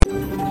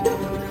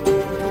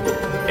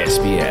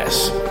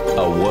SBS,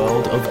 a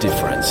world of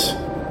difference.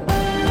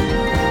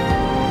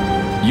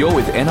 You're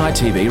with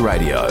NITV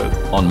Radio,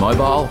 on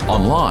mobile,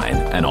 online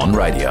and on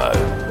radio.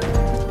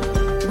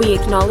 We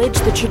acknowledge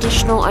the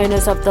traditional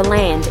owners of the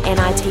land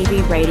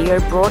NITV Radio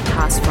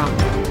broadcasts from,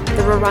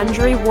 the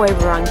Wurundjeri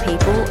Woiwurrung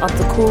people of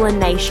the Kulin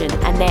Nation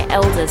and their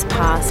elders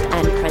past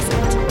and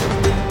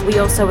present. We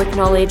also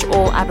acknowledge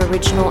all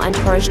Aboriginal and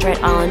Torres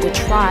Strait Islander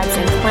tribes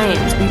and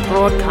clans we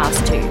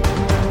broadcast to,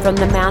 from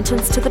the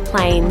mountains to the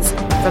plains,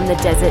 from the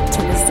desert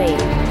to the sea,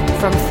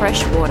 from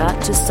fresh water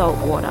to salt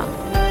water.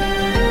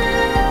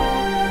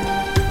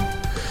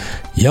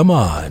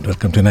 Yama, and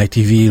welcome to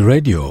NITV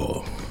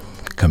Radio.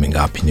 Coming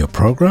up in your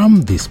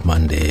program this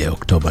Monday,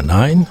 October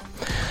 9.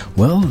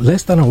 Well,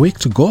 less than a week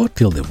to go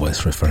till the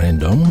voice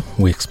referendum.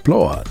 We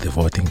explore the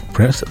voting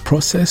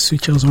process,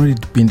 which has already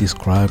been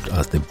described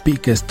as the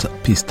biggest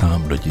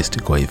peacetime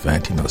logistical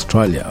event in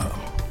Australia.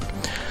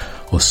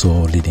 Also,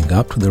 leading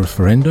up to the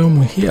referendum,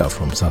 we hear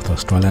from South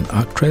Australian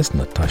actress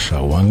Natasha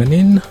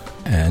Wanganin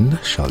and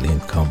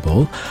Charlene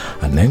Campbell,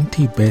 an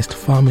NT-based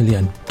family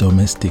and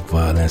domestic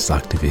violence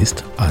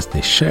activist, as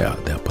they share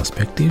their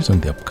perspectives on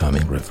the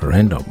upcoming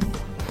referendum.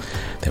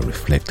 They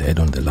reflected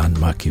on the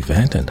landmark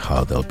event and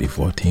how they'll be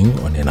voting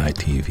on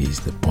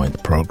NITV's The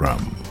Point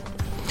program.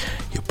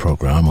 Your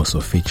program also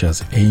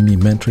features Amy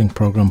Mentoring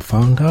Program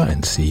founder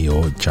and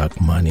CEO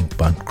Jack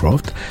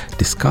Manning-Bancroft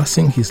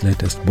discussing his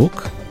latest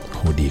book,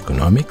 Hoodie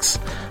Economics,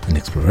 an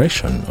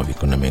exploration of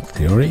economic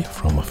theory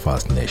from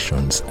First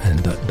Nations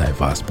and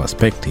diverse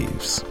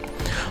perspectives.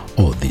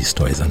 All these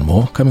stories and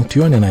more coming to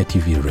you on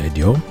NITV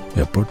Radio.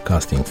 We are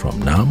broadcasting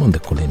from Nam on the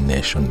Kulin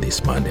Nation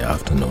this Monday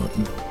afternoon.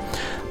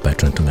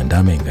 Bertrand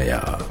Tungandame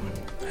Ngaya.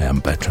 I am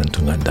Bertrand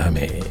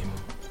Tungandame.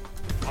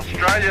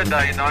 Australia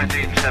Day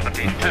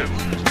 1972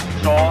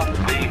 saw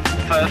the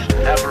first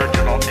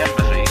Aboriginal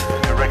embassy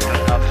erected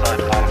outside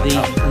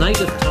Parliament. The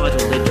native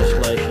title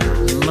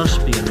legislation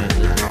must be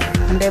amended.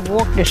 And they've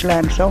walked this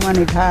land so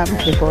many times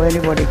before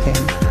anybody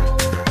came.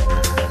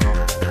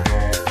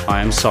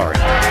 I am sorry.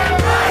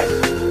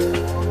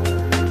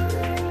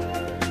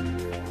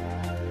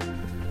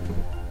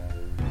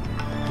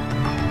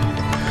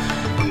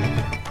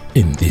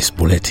 In this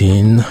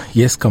bulletin,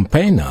 Yes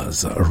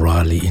campaigners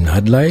rally in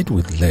Adelaide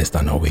with less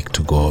than a week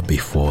to go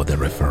before the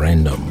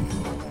referendum.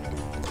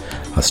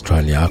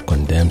 Australia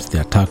condemns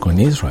the attack on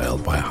Israel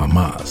by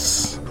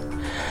Hamas.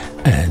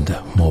 And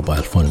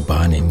mobile phone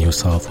ban in New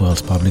South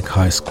Wales public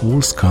high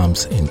schools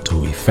comes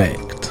into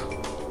effect.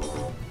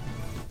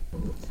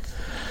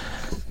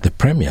 The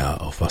Premier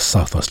of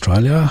South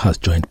Australia has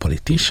joined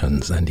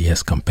politicians and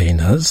Yes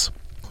campaigners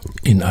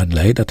in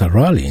Adelaide at a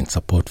rally in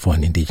support for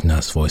an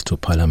Indigenous voice to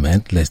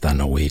Parliament less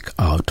than a week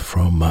out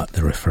from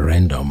the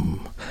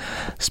referendum.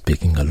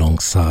 Speaking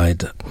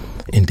alongside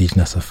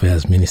Indigenous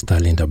Affairs Minister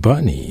Linda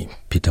Burney,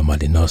 Peter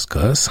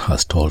Malinauskas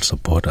has told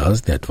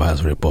supporters the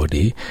advisory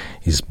body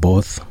is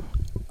both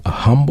a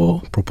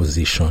humble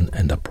proposition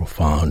and a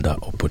profound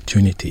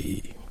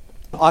opportunity.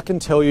 I can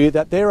tell you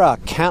that there are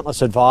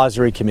countless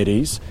advisory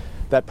committees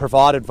that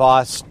provide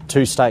advice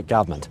to state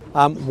government.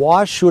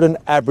 Why shouldn't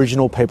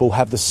Aboriginal people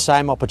have the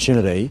same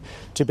opportunity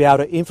to be able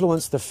to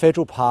influence the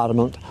federal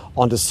parliament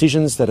on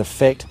decisions that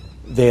affect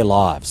their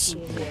lives?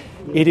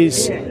 It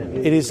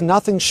is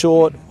nothing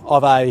short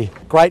of a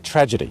great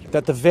tragedy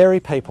that the very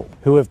people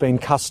who have been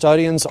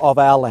custodians of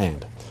our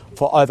land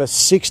for over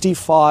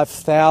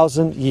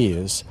 65,000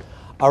 years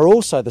are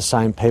also the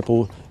same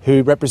people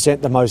who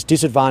represent the most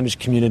disadvantaged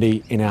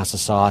community in our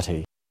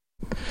society.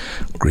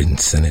 Green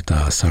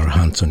Senator Sarah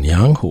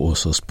Hanson-Young, who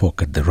also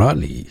spoke at the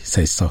rally,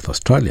 says South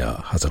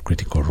Australia has a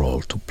critical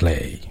role to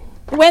play.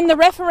 When the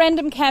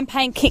referendum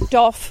campaign kicked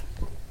off,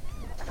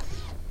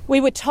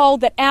 we were told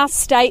that our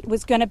state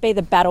was going to be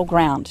the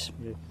battleground.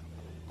 Yeah.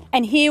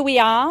 And here we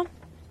are,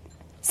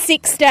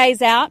 6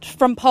 days out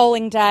from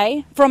polling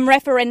day, from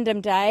referendum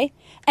day,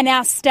 and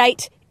our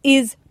state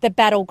is the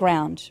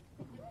battleground.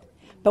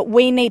 But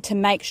we need to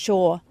make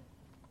sure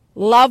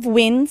love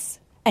wins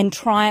and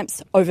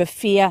triumphs over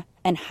fear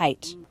and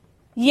hate.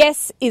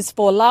 Yes is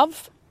for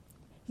love.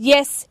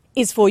 Yes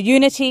is for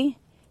unity.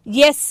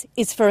 Yes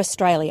is for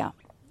Australia.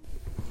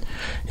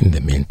 In the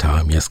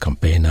meantime, Yes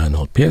campaigner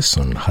Noel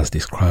Pearson has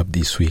described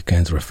this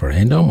weekend's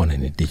referendum on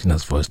an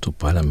Indigenous voice to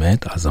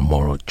Parliament as a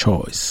moral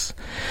choice.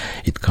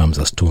 It comes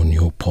as two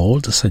new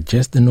polls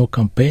suggest the No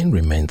campaign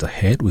remains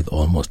ahead with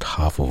almost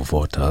half of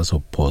voters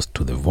opposed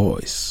to the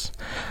voice.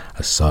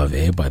 A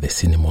survey by the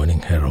Sydney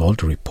Morning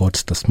Herald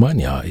reports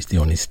Tasmania is the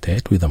only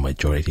state with a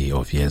majority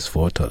of Yes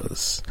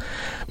voters.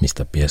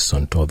 Mr.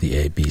 Pearson told the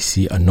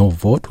ABC a no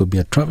vote would be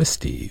a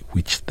travesty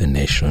which the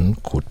nation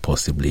could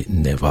possibly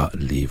never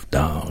live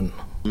down.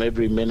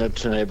 Every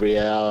minute and every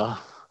hour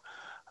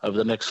of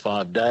the next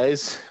 5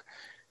 days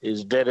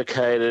is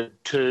dedicated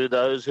to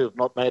those who have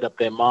not made up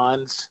their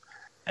minds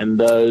and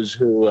those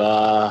who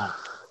are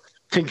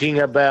thinking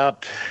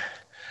about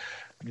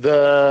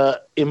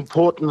the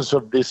importance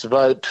of this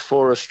vote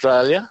for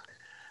Australia.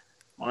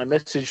 My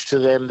message to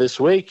them this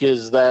week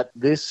is that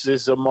this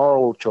is a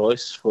moral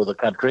choice for the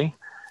country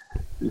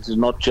This is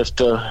not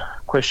just a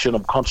question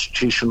of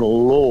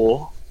constitutional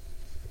law.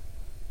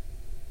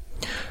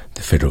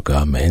 The federal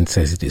government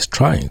says it is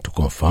trying to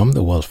confirm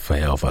the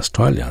welfare of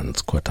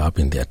Australians caught up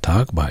in the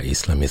attack by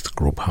Islamist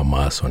group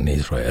Hamas on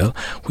Israel,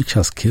 which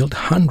has killed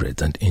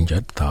hundreds and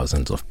injured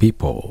thousands of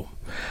people.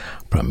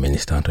 Prime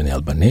Minister Anthony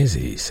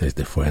Albanese says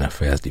the Foreign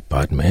Affairs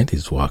Department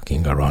is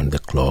working around the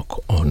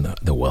clock on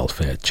the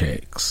welfare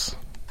checks.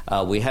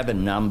 We have a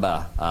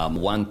number,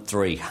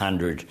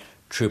 1300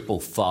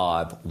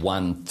 555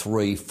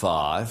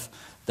 135,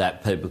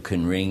 that people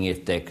can ring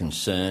if they're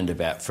concerned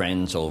about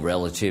friends or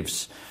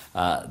relatives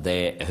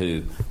there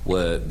who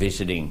were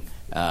visiting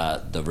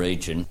the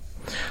region.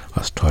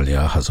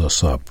 Australia has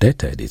also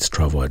updated its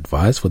travel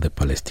advice for the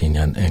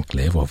Palestinian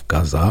enclave of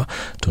Gaza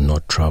to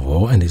not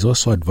travel, and is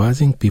also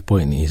advising people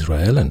in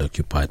Israel and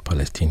occupied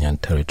Palestinian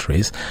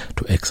territories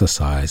to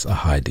exercise a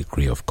high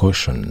degree of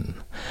caution.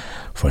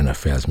 Foreign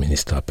Affairs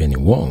Minister Penny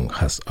Wong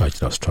has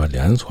urged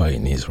Australians who are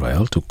in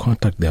Israel to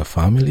contact their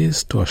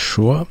families to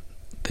assure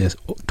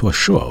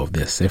of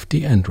their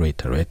safety, and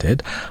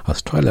reiterated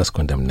Australia's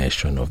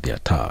condemnation of the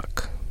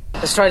attack.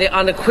 Australia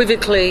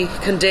unequivocally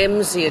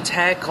condemns the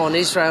attack on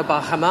Israel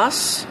by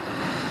Hamas.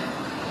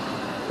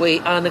 We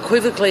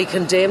unequivocally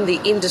condemn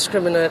the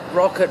indiscriminate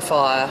rocket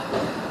fire,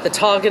 the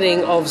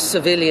targeting of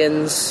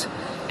civilians,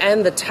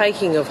 and the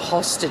taking of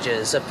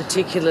hostages, a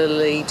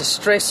particularly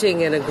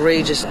distressing and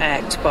egregious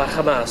act by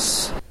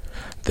Hamas.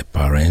 The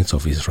parents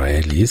of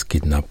Israelis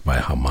kidnapped by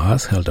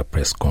Hamas held a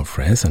press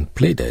conference and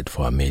pleaded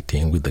for a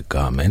meeting with the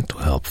government to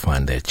help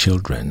find their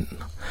children.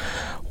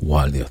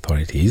 While the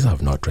authorities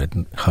have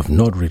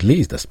not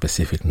released a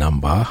specific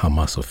number,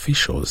 Hamas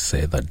officials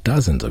say that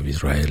dozens of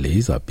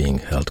Israelis are being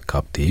held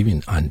captive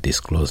in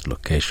undisclosed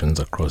locations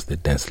across the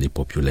densely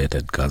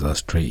populated Gaza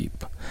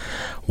Strip.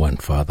 One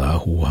father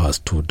who has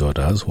two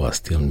daughters who are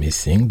still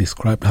missing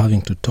described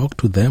having to talk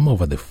to them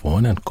over the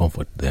phone and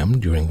comfort them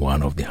during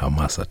one of the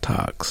Hamas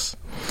attacks.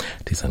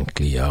 It is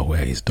unclear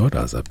where his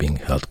daughters are being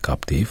held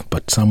captive,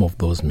 but some of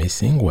those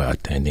missing were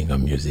attending a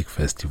music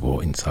festival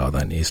in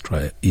southern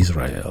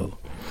Israel.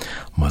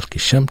 Malki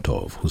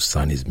Shemtov, whose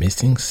son is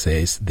missing,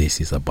 says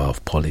this is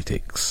above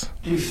politics.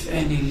 If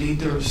any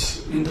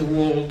leaders in the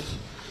world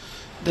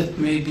that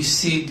maybe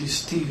see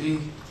this TV,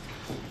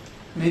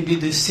 maybe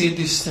they see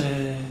this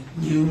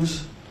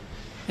news,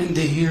 and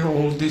they hear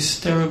all these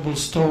terrible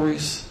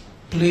stories,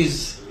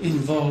 please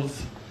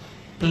involve.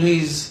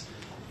 Please,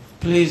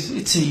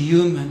 it's a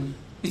human.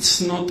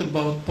 It's not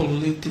about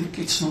politics.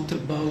 It's not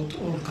about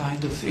all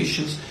kind of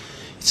issues.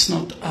 It's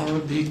not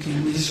Arabic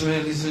and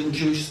Israelis and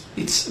Jews.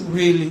 It's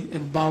really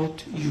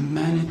about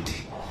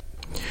humanity.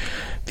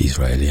 The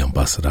Israeli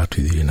ambassador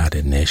to the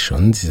United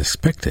Nations is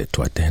expected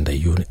to attend a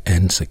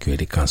UN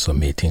Security Council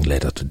meeting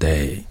later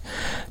today.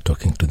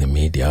 Talking to the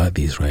media,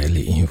 the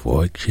Israeli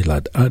envoy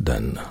Gilad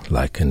Erdan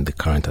likened the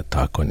current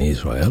attack on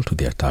Israel to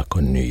the attack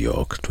on New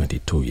York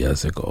 22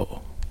 years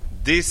ago.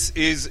 This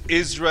is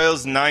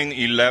Israel's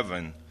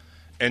 9/11,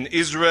 and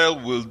Israel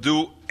will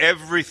do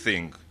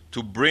everything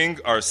to bring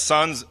our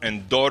sons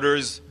and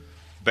daughters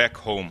back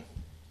home.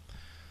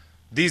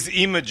 These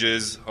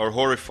images are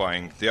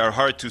horrifying. They are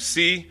hard to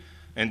see,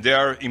 and they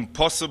are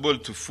impossible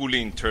to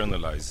fully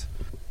internalize.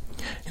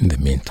 In the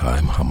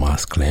meantime,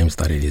 Hamas claims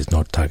that it is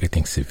not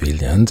targeting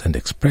civilians and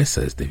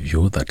expresses the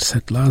view that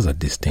settlers are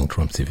distinct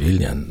from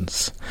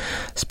civilians.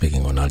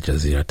 Speaking on Al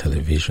Jazeera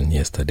television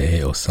yesterday,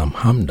 Osam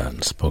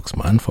Hamdan,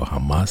 spokesman for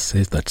Hamas,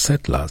 says that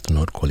settlers do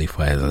not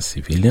qualify as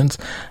civilians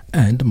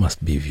and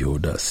must be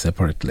viewed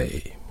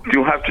separately.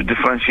 You have to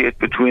differentiate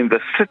between the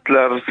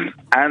settlers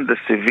and the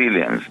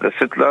civilians. The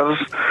settlers,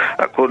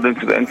 according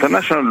to the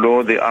international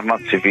law, they are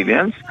not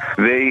civilians.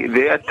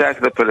 They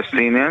attack the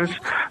Palestinians.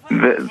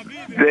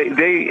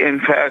 They in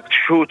fact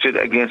shoot it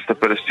against the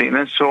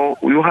Palestinians. So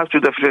you have to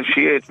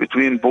differentiate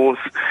between both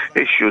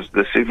issues,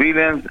 the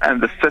civilians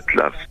and the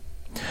settlers.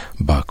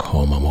 Back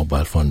home, a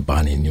mobile phone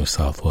ban in New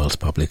South Wales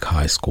public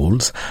high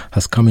schools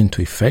has come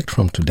into effect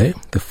from today,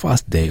 the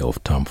first day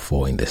of Term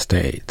 4 in the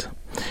state.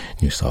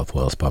 New South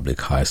Wales public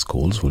high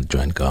schools will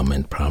join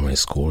government primary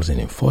schools in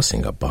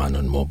enforcing a ban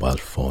on mobile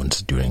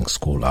phones during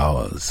school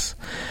hours.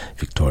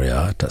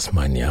 Victoria,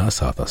 Tasmania,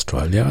 South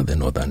Australia, the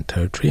Northern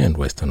Territory and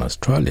Western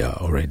Australia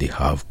already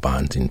have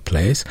bans in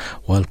place,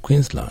 while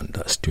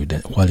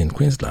in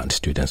Queensland,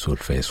 students will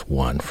face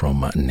one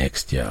from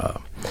next year.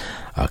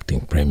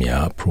 Acting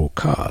Premier Prue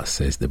Carr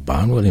says the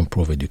ban will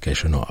improve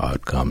educational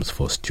outcomes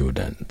for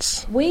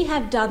students. We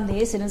have done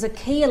this, and as a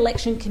key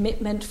election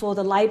commitment for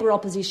the Labor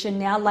opposition,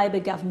 now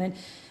Labor government,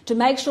 to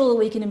make sure that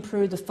we can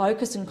improve the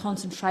focus and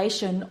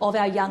concentration of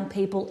our young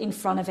people in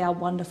front of our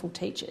wonderful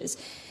teachers.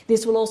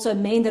 This will also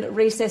mean that at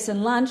recess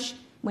and lunch,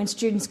 when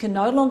students can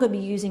no longer be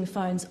using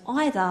phones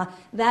either,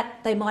 that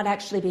they might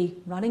actually be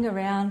running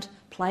around,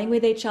 playing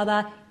with each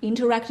other,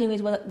 interacting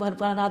with one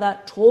another,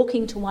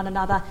 talking to one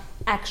another,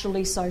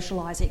 actually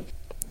socialising.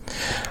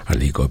 A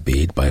legal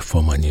bid by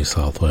former New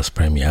South Wales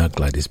Premier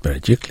Gladys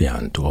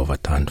Berejiklian to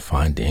overturn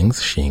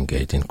findings she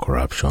engaged in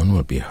corruption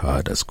will be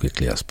heard as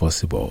quickly as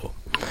possible.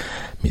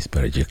 Ms.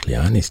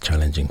 Berejiklian is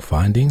challenging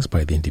findings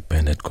by the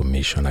Independent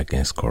Commission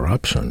Against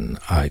Corruption,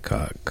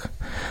 ICAC.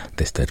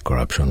 The State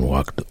Corruption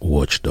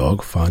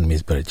Watchdog found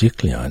Ms.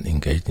 Berejiklian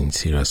engaged in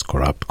serious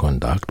corrupt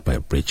conduct by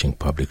breaching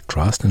public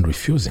trust and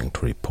refusing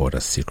to report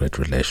a secret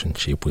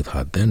relationship with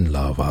her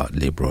then-lover,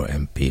 Liberal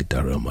MP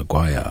Daryl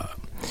Maguire.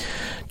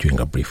 During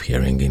a brief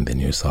hearing in the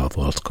New South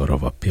Wales Court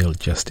of Appeal,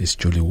 Justice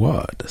Julie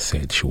Ward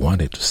said she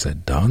wanted to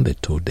set down the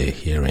 2-day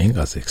hearing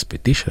as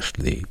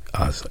expeditiously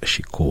as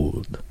she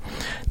could.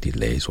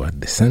 Delays were at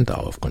the centre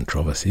of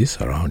controversy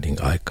surrounding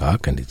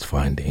ICAC and its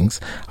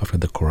findings after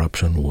the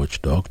corruption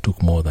watchdog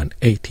took more than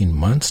 18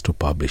 months to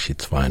publish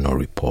its final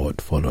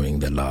report following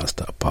the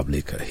last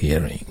public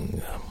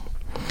hearing.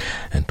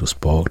 And to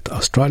sport,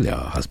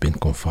 Australia has been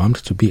confirmed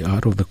to be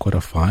out of the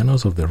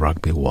quarter-finals of the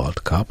Rugby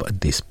World Cup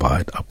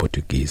despite a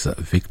Portuguese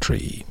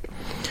victory.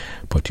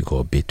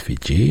 Portugal beat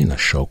Fiji in a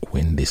shock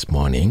win this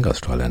morning,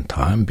 Australian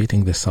time,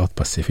 beating the South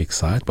Pacific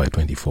side by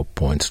 24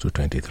 points to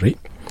 23.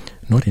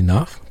 Not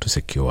enough to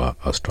secure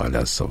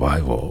Australia's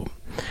survival.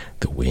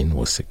 The win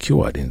was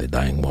secured in the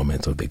dying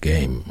moments of the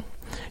game.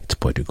 It's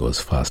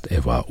Portugal's first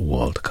ever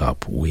World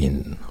Cup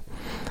win.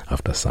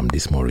 After some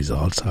dismal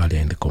results earlier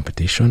in the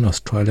competition,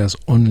 Australia's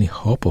only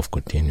hope of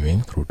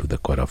continuing through to the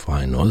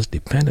quarterfinals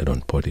depended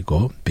on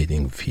Portugal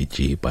beating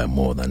Fiji by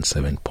more than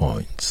 7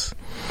 points.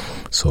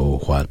 So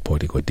while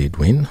Portugal did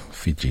win,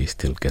 Fiji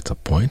still gets a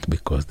point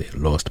because they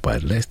lost by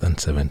less than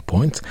 7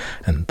 points,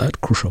 and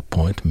that crucial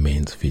point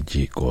means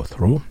Fiji go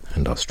through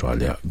and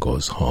Australia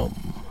goes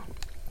home.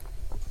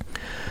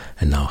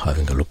 And now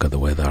having a look at the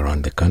weather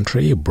around the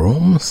country.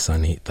 Broome,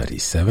 sunny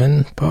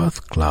 37.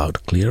 Perth,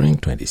 cloud clearing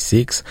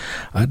 26.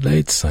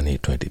 Adelaide, sunny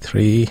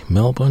 23.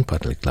 Melbourne,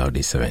 partly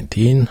cloudy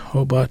 17.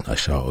 Hobart, a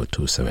shower or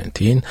 2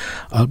 17.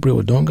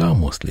 Albury-Wodonga,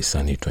 mostly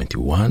sunny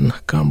 21.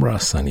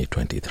 Canberra, sunny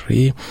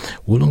 23.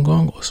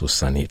 Wollongong, also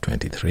sunny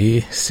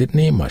 23.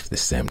 Sydney, much the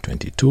same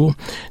 22.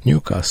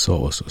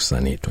 Newcastle, also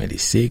sunny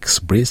 26.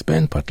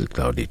 Brisbane, partly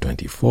cloudy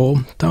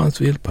 24.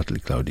 Townsville, partly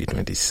cloudy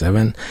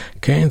 27.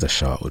 Cairns, a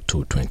shower or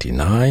 2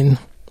 29.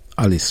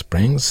 Alice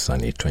Springs,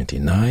 sunny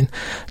 29.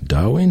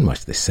 Darwin,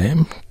 much the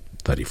same,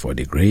 34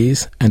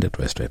 degrees. And at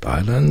Western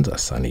Islands, a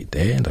sunny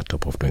day and a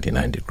top of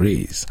 29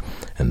 degrees.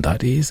 And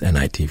that is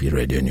NITV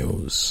Radio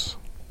News.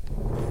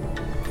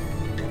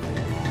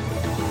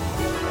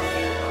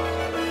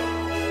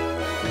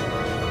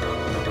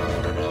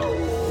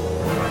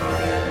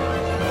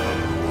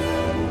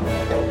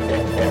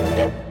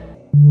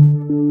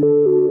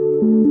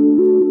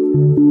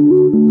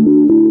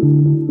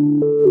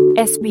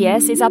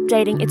 SBS is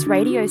updating its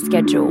radio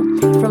schedule.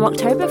 From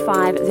October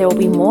 5, there will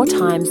be more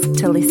times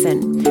to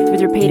listen,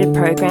 with repeated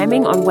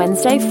programming on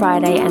Wednesday,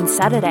 Friday and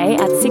Saturday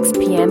at 6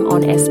 p.m.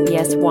 on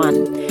SBS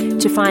One.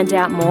 To find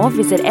out more,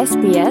 visit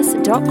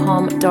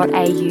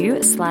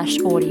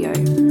sbs.com.au/audio.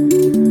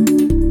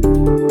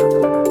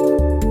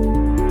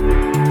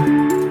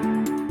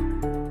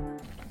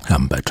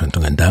 I'm Bertrand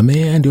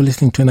Tungandame and you're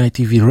listening to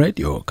NITV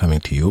Radio, coming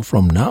to you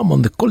from Naarm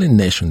on the Kulin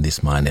Nation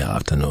this Monday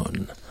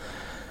afternoon.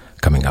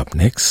 Coming up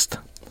next,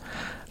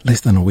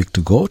 less than a week to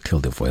go till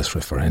the voice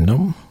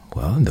referendum.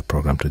 Well, in the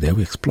program today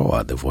we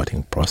explore the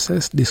voting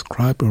process,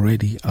 described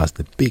already as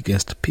the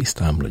biggest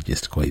peacetime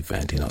logistical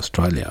event in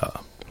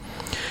Australia.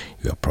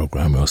 Your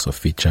program will also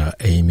feature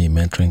Amy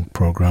Mentoring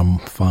Program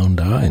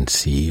founder and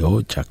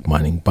CEO Jack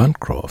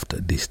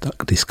Manning-Bancroft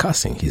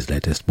discussing his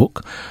latest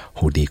book,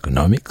 Hoodie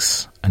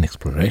Economics, an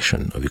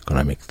exploration of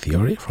economic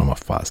theory from a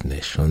First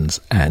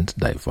Nations and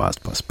diverse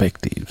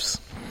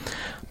perspectives.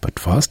 But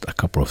first, a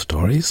couple of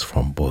stories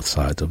from both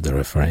sides of the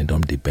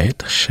referendum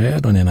debate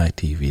shared on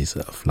NITV's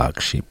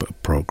flagship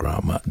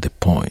program, The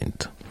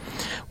Point.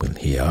 We'll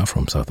hear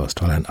from South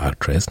Australian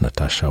actress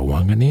Natasha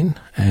Wanganin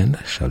and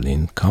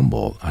Charlene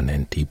Campbell, an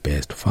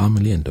NT-based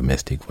family and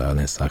domestic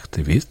violence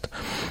activist,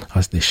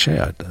 as they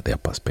shared their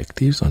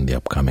perspectives on the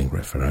upcoming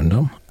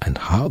referendum and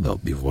how they'll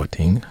be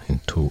voting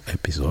in 2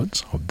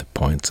 episodes of The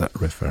Point's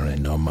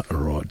referendum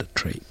road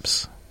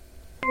trips.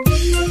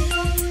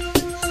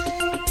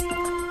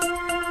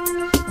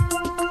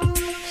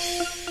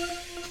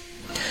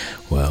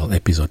 Well,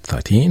 episode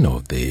 13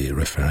 of the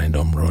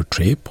referendum road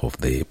trip of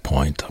the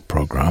Point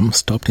program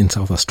stopped in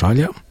South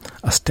Australia,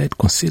 a state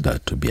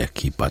considered to be a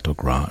key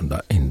battleground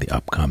in the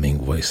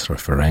upcoming voice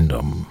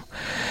referendum.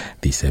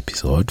 This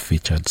episode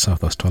featured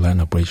South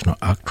Australian Aboriginal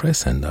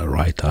actress and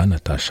writer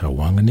Natasha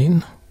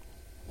Wanganin,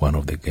 one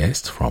of the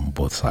guests from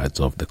both sides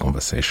of the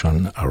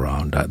conversation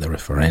around the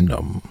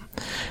referendum.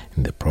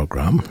 In the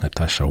program,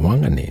 Natasha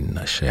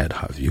Wanganin shared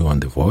her view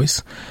on the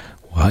voice,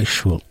 why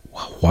should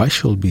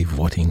be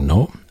voting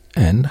no,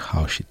 and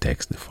how she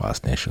takes the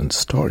First Nations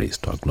stories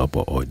to a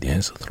global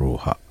audience through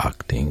her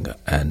acting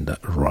and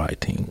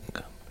writing.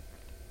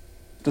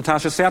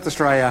 Natasha, South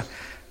Australia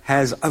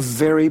has a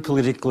very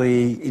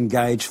politically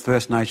engaged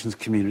First Nations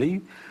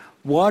community.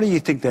 Why do you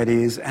think that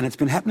is? And it's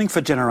been happening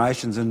for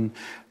generations, and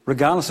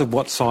regardless of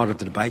what side of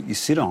the debate you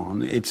sit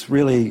on, it's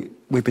really,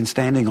 we've been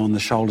standing on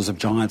the shoulders of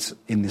giants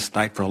in this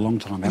state for a long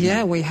time, haven't we?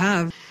 Yeah, we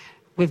have.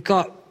 We've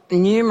got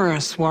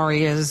numerous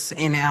warriors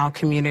in our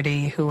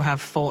community who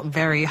have fought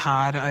very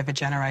hard over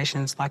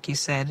generations, like you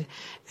said,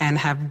 and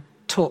have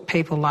taught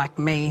people like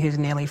me, who's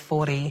nearly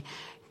 40,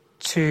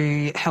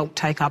 to help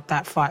take up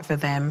that fight for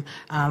them.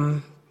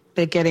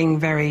 They're getting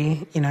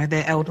very,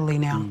 they're elderly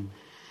now.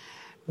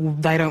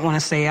 They don't want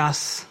to see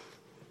us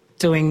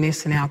doing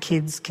this and our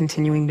kids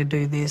continuing to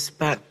do this,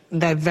 but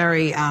they're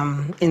very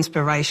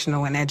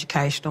inspirational and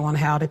educational on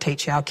how to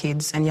teach our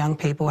kids and young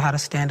people how to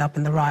stand up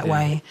in the right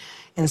way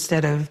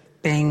instead of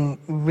being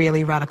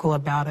really radical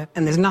about it.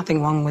 And there's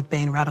nothing wrong with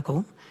being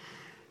radical.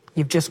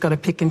 You've just got to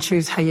pick and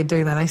choose how you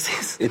do that, eh,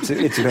 sis?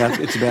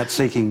 It's about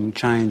seeking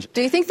change.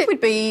 Do you think they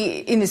would be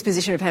in this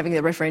position of having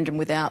the referendum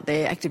without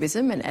their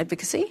activism and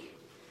advocacy?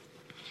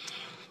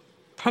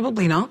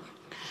 Probably not.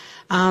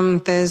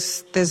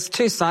 There's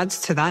two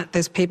sides to that.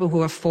 There's people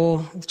who are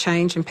for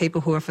change and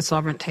people who are for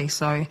sovereignty.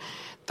 So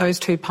those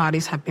two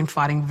parties have been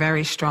fighting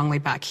very strongly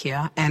back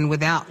here, and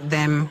without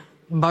them,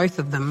 both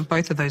of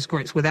those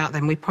groups, without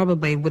them, we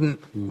probably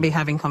wouldn't be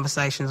having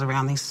conversations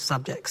around these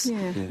subjects.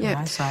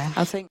 Yeah. So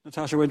I think,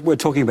 Natasha, we're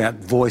talking about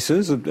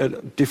voices,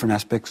 different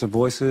aspects of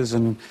voices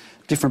and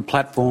different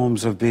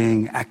platforms of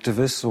being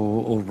activists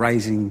or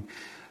raising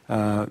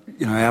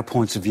our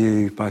points of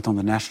view both on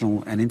the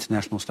national and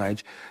international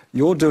stage.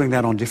 You're doing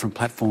that on different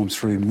platforms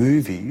through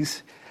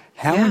movies.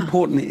 How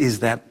important is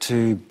that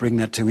to bring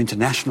that to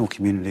international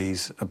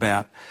communities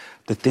about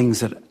the things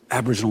that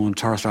Aboriginal and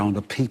Torres Strait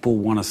Islander people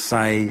want to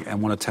say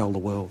and want to tell the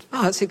world?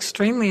 Oh, it's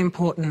extremely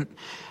important.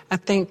 I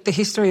think the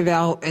history of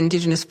our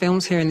Indigenous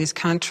films here in this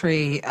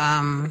country,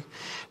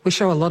 we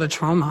show a lot of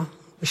trauma.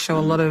 We show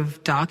a lot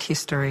of dark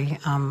history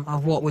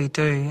of what we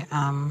do,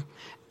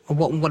 or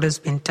what has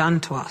been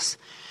done to us.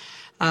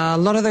 A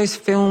lot of those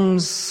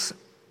films,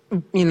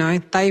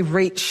 they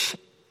reach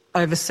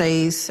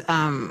overseas.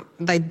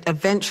 They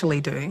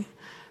eventually do,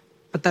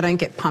 but they don't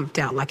get pumped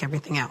out like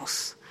everything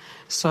else.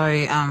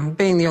 So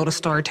being the oldest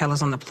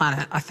storytellers on the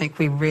planet, I think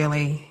we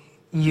really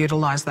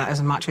utilise that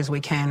as much as we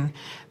can.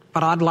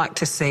 But I'd like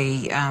to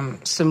see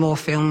some more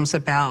films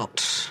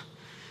about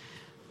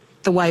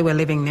the way we're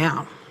living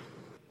now.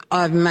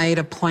 I've made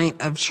a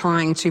point of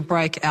trying to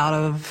break out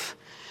of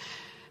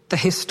the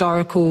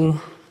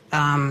historical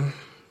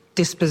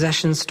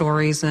dispossession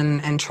stories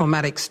and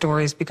traumatic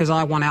stories, because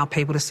I want our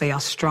people to see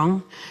us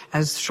strong,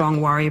 as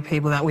strong warrior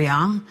people that we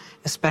are,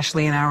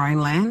 especially in our own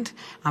land.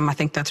 I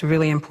think that's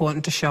really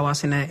important to show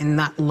us in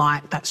that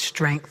light, that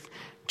strength,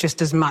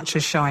 just as much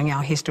as showing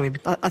our history.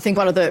 I think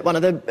one of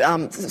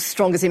the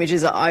strongest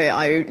images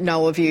I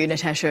know of you,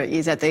 Natasha,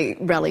 is at the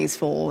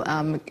rallies or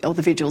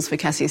the vigils for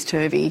Cassius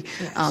Turvey,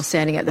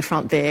 standing at the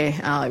front there.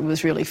 It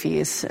was really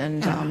fierce,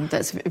 and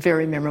that's a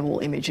very memorable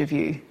image of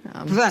you.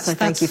 So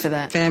thank you for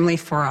that. Family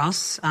for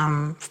us,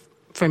 from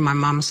my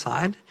mum's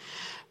side.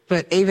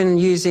 But even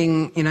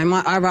using,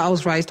 I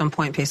was raised on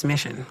Point Peace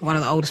Mission, one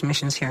of the oldest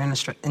missions here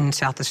in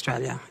South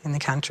Australia, in the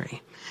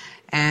country.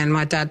 And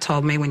my dad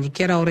told me, when you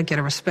get older, get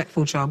a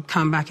respectful job,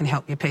 come back and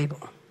help your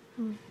people.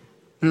 And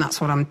that's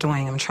what I'm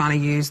doing. I'm trying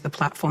to use the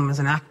platform as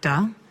an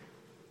actor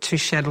to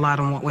shed light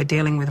on what we're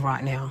dealing with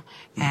right now.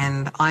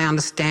 And I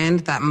understand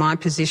that my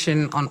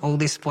position on all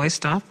this voice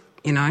stuff,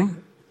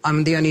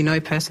 I'm the only no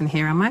person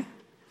here, am I?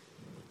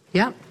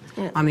 Yep.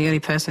 Yeah. I'm the only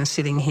person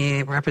sitting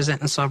here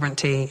representing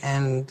sovereignty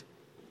and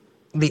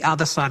the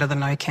other side of the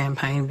no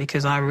campaign,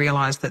 because I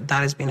realise that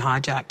has been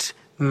hijacked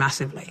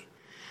massively.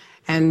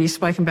 And you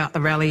spoke about the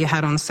rally you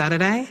had on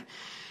Saturday.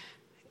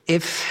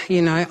 If,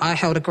 I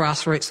held a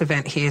grassroots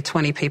event here,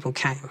 20 people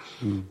came.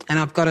 And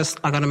I've got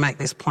to make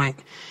this point.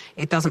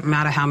 It doesn't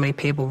matter how many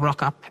people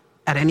rock up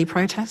at any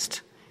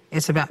protest.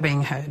 It's about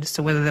being heard.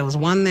 So whether there was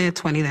 1 there,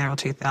 20 there or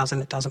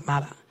 2,000, it doesn't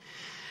matter.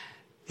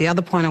 The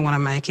other point I want to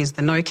make is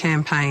the No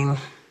campaign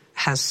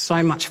has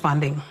so much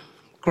funding.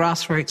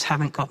 Grassroots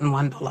haven't gotten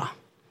 $1.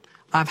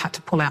 I've had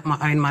to pull out my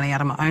own money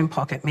out of my own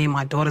pocket, me and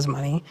my daughter's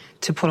money,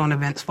 to put on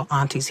events for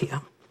aunties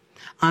here.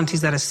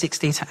 Aunties that are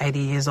 60 to 80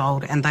 years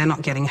old, and they're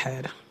not getting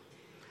heard.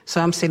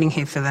 So I'm sitting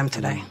here for them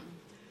today.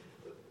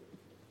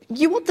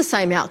 You want the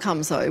same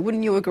outcomes, though,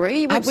 wouldn't you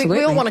agree? Absolutely.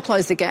 We all want to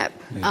close the gap.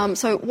 Yeah.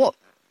 So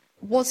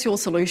what's your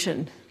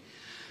solution?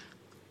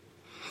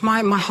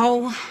 My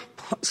whole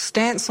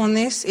stance on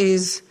this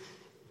is,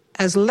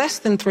 as less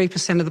than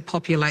 3% of the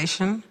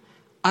population,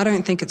 I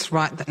don't think it's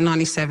right that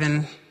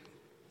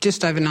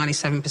just over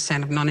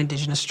 97% of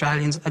non-Indigenous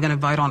Australians are going to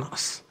vote on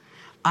us.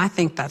 I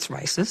think that's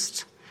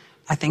racist.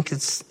 I think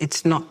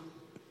it's not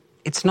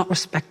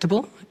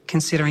respectable,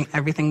 considering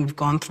everything we've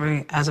gone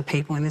through as a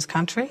people in this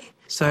country.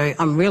 So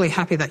I'm really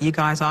happy that you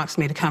guys asked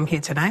me to come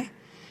here today,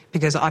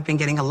 because I've been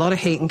getting a lot of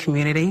heat in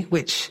community,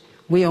 which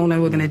we all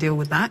know we're going to deal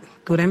with that,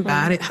 good and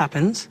bad, it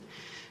happens.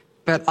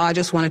 But I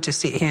just wanted to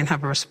sit here and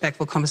have a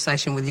respectful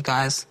conversation with you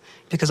guys,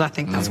 because I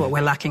think that's what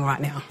we're lacking right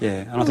now.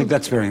 Yeah, and I think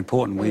that's very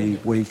important.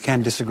 We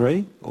can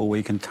disagree, or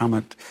we can come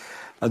at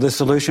the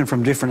solution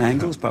from different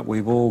angles, but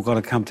we've all got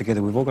to come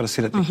together. We've all got to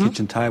sit at the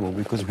kitchen table,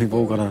 because we've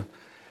all got to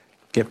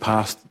get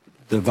past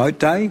vote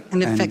day.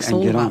 And it affects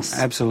all get of on. us.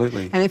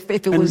 Absolutely. And if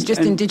it was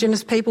just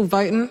Indigenous people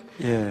voting,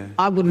 yeah,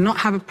 I would not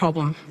have a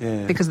problem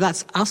because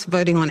that's us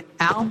voting on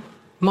our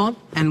mob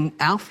and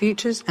our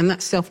futures, and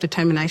that's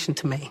self-determination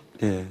to me.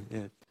 Yeah.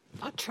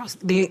 I'd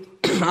trust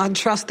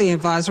the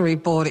advisory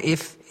board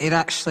if it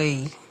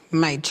actually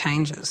made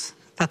changes.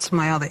 That's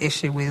my other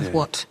issue with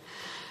what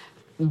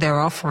they're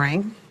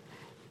offering,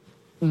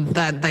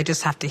 that they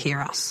just have to hear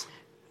us.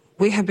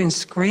 We have been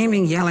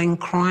screaming, yelling,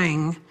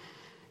 crying,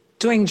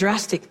 doing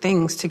drastic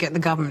things to get the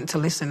government to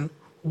listen.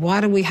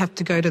 Why do we have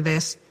to go to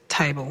their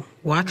table?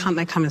 Why can't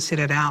they come and sit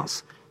at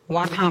ours?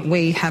 Why can't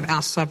we have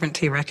our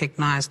sovereignty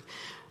recognised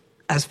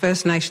as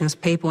First Nations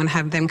people and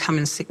have them come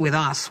and sit with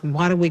us?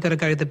 Why do we got to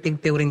go to the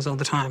big buildings all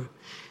the time?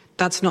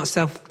 That's not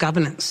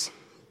self-governance.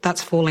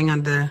 That's falling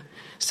under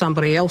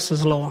somebody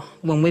else's law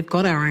when we've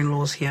got our own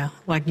laws here.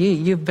 Like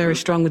you're very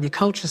strong with your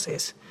culture,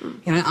 sis.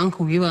 You know,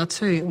 Uncle, you are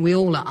too. We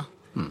all are.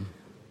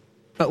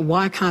 But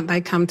why can't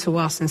they come to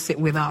us and sit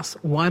with us?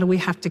 Why do we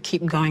have to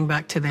keep going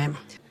back to them?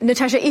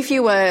 Natasha, if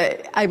you were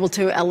able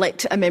to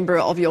elect a member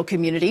of your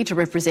community to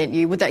represent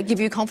you, would that give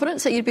you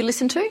confidence that you'd be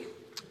listened to?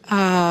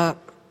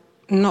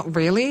 Not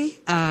really.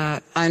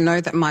 I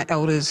know that my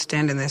elders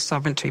stand in their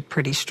sovereignty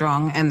pretty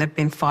strong, and they've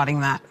been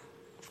fighting that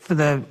for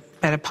the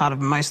better part of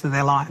most of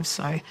their lives.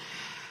 So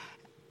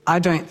I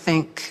don't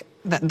think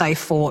that they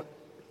fought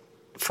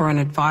for an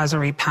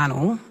advisory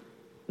panel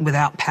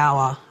without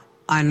power.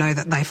 I know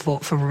that they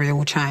fought for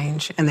real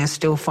change, and they're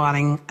still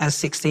fighting as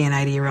 60 and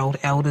 80-year-old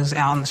elders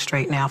out on the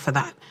street now for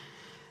that.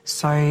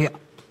 So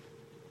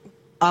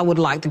I would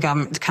like the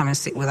government to come and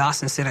sit with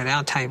us and sit at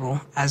our table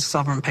as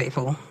sovereign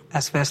people,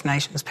 as First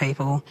Nations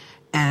people,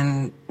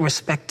 and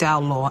respect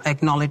our law,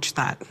 acknowledge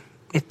that.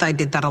 If they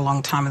did that a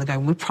long time ago,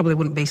 we probably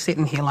wouldn't be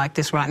sitting here like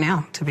this right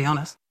now, to be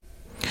honest.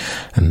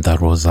 And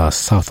that was a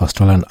South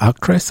Australian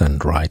actress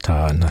and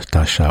writer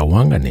Natasha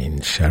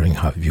Wanganeen sharing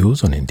her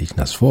views on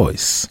Indigenous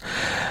Voice.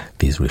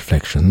 These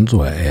reflections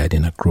were aired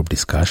in a group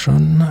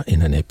discussion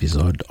in an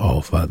episode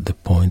of the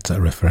Points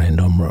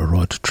Referendum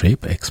Road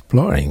Trip,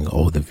 exploring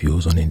all the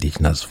views on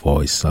Indigenous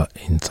Voice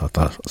in South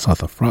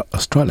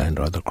Australia and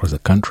right across the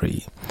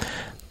country.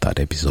 That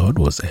episode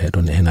was aired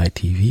on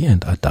NITV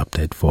and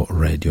adapted for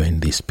radio in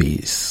this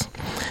piece.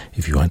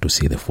 If you want to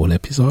see the full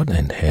episode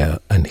and hear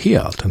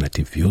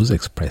alternative views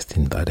expressed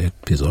in that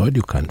episode,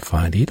 you can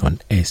find it on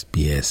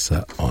SBS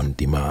On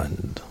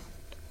Demand.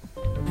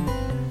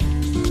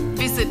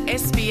 Visit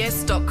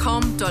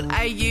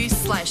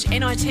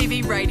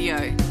sbs.com.au/NITV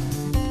Radio.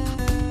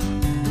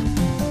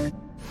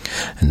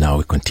 And now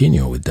we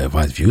continue with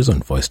diverse views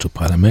on Voice to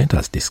Parliament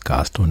as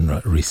discussed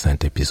on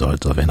recent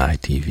episodes of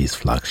NITV's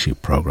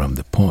flagship program,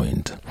 The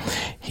Point.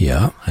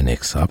 Here, an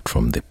excerpt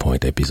from The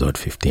Point episode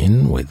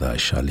 15 with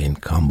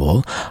Charlene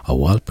Campbell, a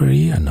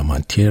Walpuri, a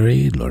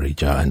Namantieri,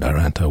 Lorija and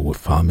Aranta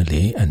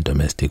family and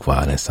domestic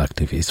violence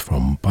activist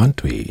from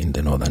Bantui in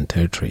the Northern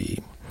Territory.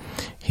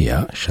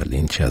 Here,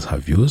 Charlene shares her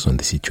views on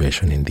the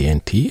situation in the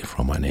NT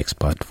from an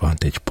expert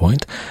vantage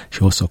point.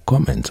 She also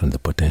comments on the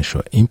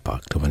potential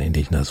impact of an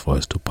Indigenous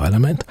Voice to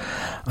Parliament,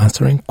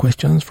 answering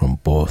questions from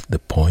both the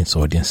Point's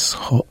audience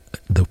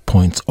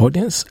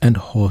and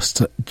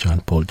hosts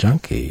John Paul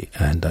Junkie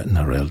and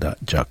Narelda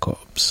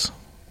Jacobs.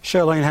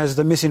 Charlene, has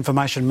the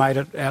misinformation made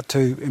it out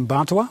to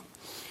Mbantua?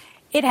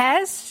 It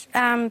has,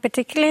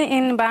 particularly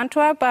in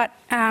Mbantua, but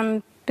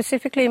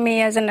specifically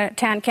me as a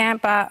town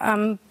camper,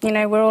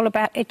 we're all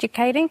about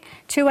educating.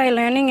 Two-way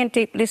learning and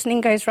deep listening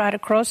goes right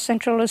across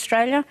Central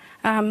Australia.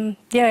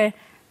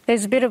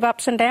 There's a bit of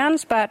ups and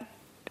downs, but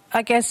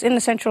I guess in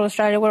the Central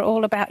Australia we're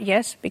all about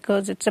yes,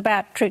 because it's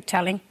about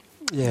truth-telling.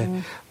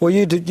 Yeah. Well,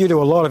 you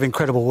do a lot of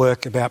incredible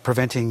work about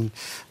preventing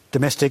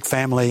domestic,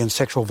 family and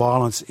sexual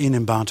violence in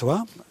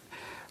Mbantua.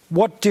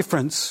 What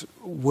difference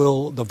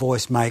will the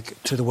Voice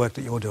make to the work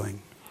that you're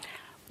doing?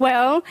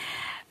 Well,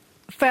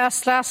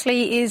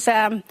 lastly is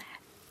I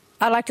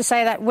like to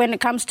say that when it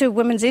comes to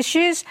women's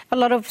issues, a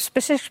lot of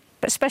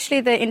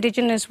especially the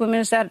Indigenous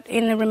women that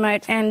in the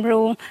remote and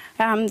rural,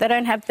 they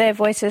don't have their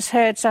voices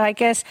heard. So I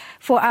guess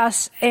for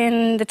us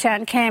in the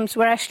town camps,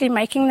 we're actually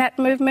making that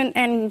movement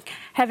and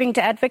having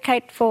to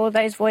advocate for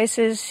those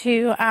voices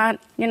who aren't,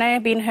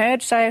 being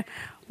heard. So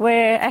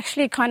we're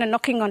actually kind of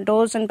knocking on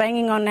doors and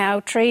banging on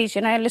our trees,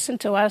 listen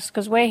to us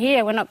because we're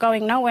here, we're not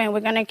going nowhere and we're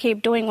going to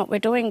keep doing what we're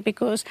doing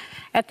because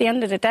at the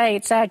end of the day,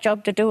 it's our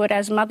job to do it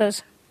as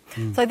mothers.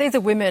 So these are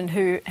women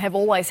who have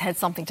always had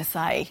something to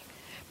say,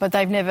 but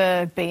they've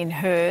never been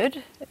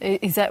heard.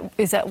 Is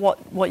that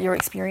what you're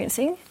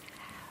experiencing?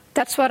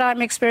 That's what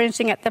I'm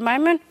experiencing at the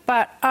moment,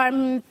 but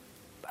I'm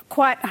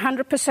quite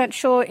 100%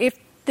 sure if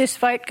this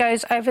vote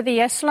goes over the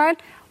yes line,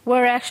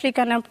 we're actually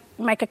going to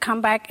make a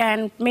comeback,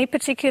 and me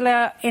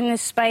particular in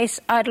this space,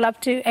 I'd love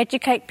to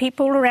educate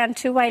people around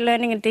two-way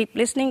learning and deep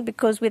listening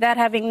because without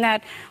having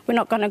that, we're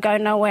not going to go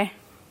nowhere.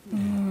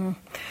 And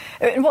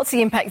what's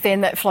the impact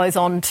then that flows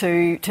on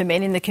to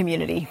men in the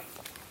community?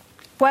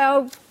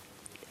 Well,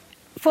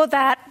 for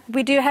that,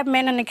 we do have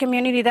men in the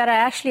community that are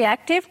actually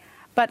active,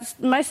 but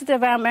most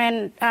of our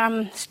men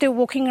still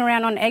walking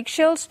around on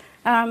eggshells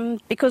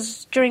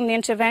because during the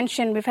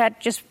intervention we've had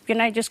just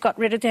got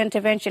rid of the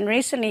intervention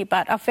recently,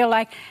 but I feel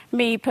like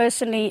me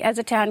personally as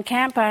a town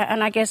camper,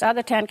 and I guess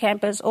other town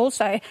campers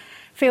also,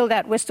 feel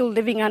that we're still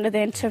living under the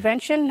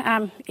intervention.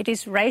 It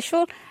is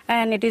racial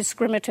and it is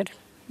discriminated.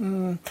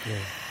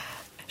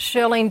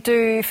 Shirlene,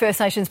 do First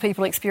Nations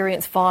people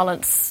experience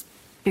violence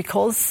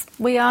because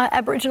we are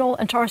Aboriginal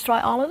and Torres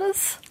Strait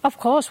Islanders? Of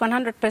course,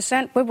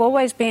 100%. We've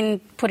always been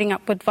putting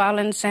up with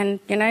violence, and,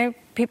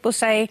 people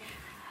say,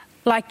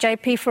 like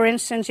JP, for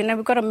instance,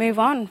 we've got to move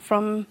on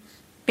from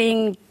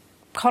being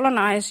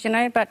colonised,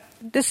 but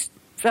this,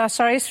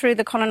 through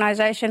the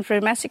colonisation,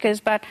 through massacres,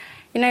 but,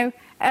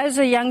 as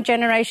a young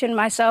generation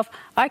myself,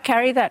 I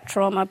carry that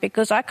trauma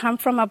because I come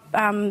from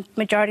a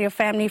majority of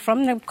family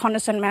from the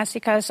Condorcet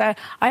massacre, so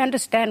I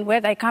understand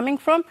where they're coming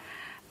from.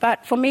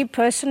 But for me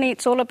personally,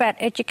 it's all about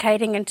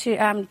educating and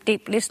to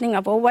deep listening.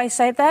 I've always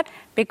said that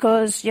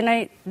because,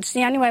 it's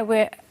the only way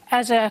we're,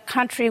 as a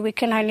country, we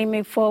can only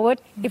move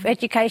forward if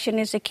education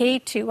is the key,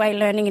 two-way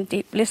learning and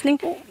deep listening,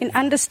 in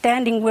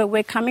understanding where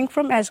we're coming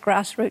from as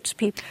grassroots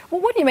people. Well,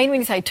 what do you mean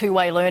when you say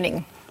two-way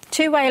learning?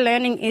 Two-way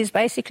learning is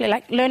basically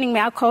like learning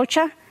our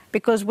culture,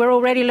 because we're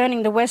already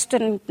learning the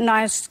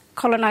westernized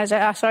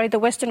the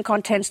Western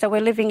contents that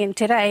we're living in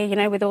today,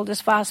 with all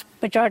this vast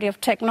majority of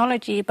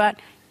technology. But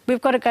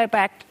we've got to go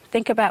back,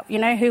 think about,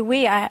 who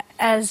we are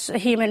as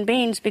human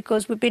beings,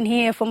 because we've been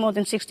here for more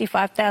than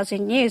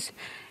 65,000 years.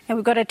 And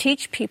we've got to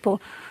teach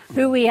people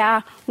who we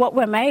are, what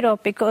we're made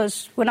of,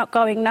 because we're not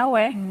going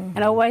nowhere. And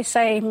I always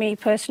say, me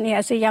personally,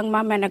 as a young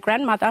mum and a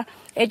grandmother,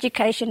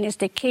 education is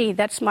the key.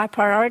 That's my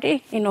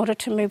priority in order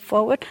to move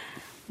forward.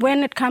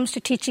 When it comes to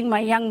teaching my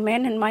young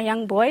men and my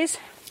young boys,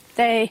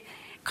 they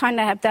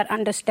kind of have that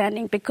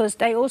understanding, because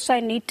they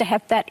also need to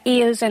have that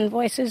ears and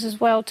voices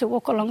as well to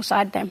walk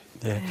alongside them.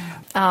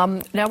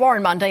 Now,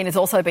 Warren Mundine has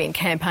also been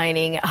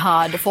campaigning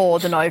hard for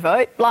the no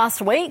vote.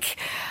 Last week,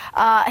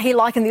 he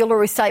likened the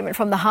Uluru Statement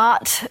from the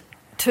Heart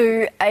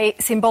to a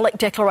symbolic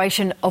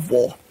declaration of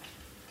war.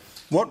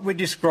 What we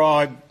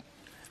describe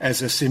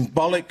as a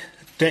symbolic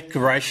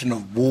declaration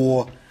of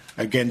war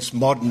against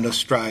modern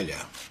Australia.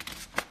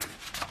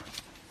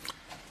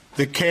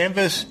 The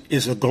canvas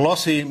is a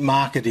glossy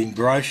marketing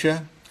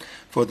brochure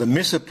for the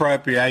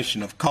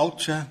misappropriation of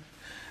culture,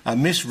 a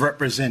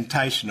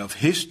misrepresentation of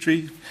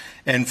history,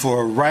 and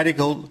for a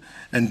radical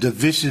and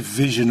divisive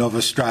vision of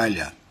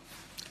Australia.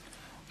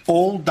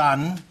 All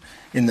done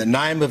in the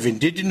name of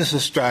Indigenous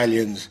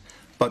Australians,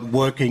 but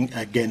working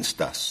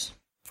against us.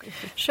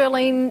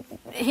 Shirlene,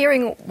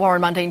 hearing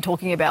Warren Mundine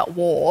talking about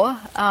war,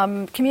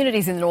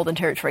 communities in the Northern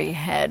Territory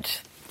had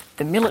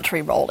the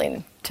military roll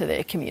into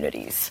their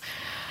communities.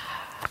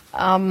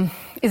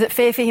 Is it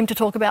fair for him to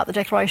talk about the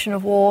declaration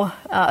of war,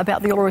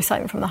 about the Uluru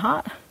Statement from the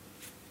Heart?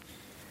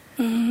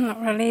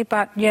 Not really,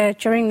 but yeah,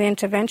 during the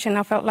intervention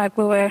I felt like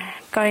we were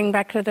going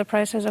back to the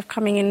process of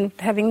coming in,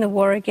 having the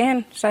war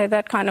again. So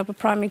that kind of a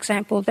prime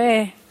example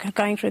there,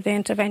 going through the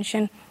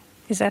intervention,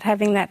 is that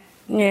having that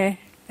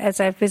as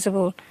a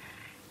visible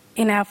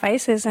in our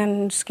faces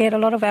and scared a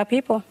lot of our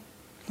people.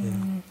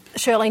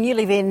 Shirlene, you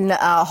live in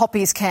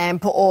Hoppy's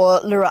Camp or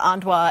Lura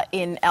Andwa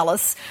in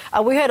Alice.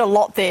 We heard a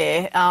lot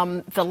there,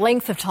 the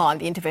length of time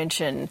the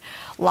intervention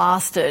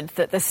lasted,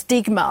 the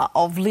stigma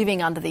of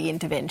living under the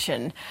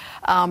intervention,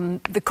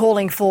 the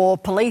calling for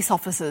police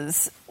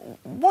officers.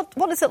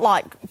 What is it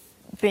like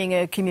being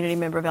a community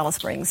member of Alice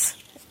Springs?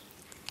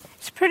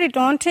 It's pretty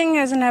daunting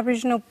as an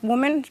Aboriginal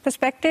woman's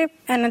perspective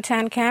and a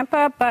town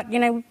camper, but,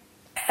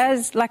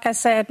 as like I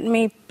said,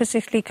 me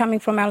specifically coming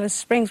from Alice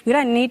Springs, we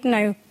don't need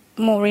no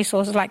more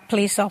resources like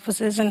police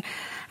officers and,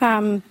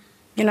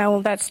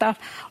 all that stuff.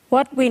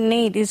 What we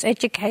need is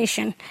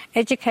education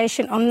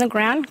on the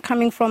ground,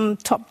 coming from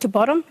top to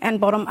bottom and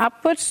bottom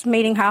upwards,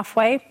 meeting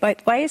halfway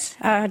both ways,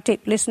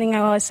 deep listening, I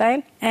always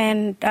say,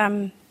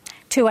 and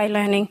two-way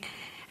learning.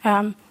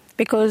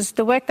 Because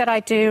the work that I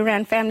do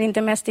around family and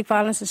domestic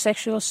violence and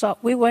sexual assault,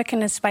 we work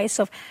in a space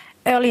of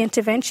early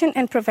intervention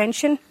and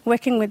prevention,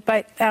 working with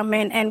both our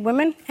men and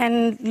women,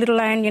 and let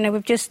alone,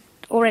 we've just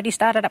already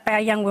started up our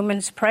young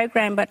women's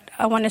program, but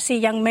I want to see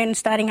young men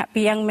starting up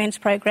the young men's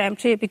program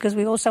too, because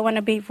we also want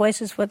to be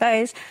voices for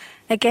those.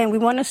 Again, we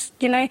want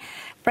to,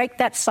 break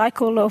that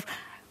cycle of,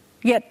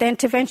 the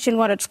intervention,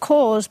 what it's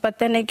caused, but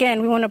then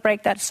again, we want to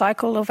break that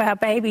cycle of our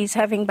babies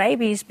having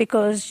babies,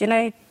 because,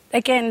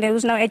 again, there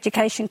was no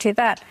education to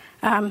that.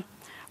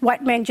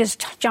 White men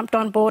just jumped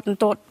on board and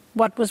thought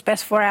what was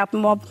best for our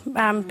mob,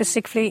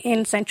 specifically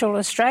in Central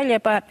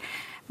Australia, but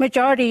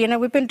majority,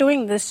 we've been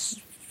doing this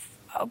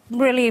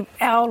really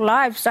our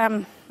lives,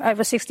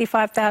 over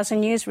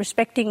 65,000 years,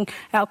 respecting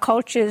our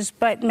cultures,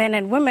 both men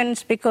and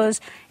women's, because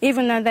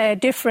even though they're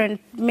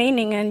different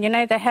meaning and,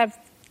 they have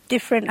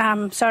different,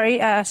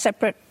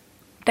 separate,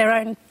 their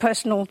own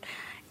personal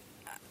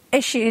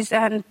issues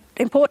and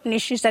important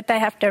issues that they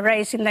have to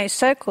raise in those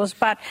circles,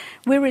 but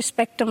we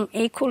respect them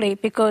equally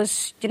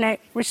because,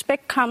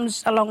 respect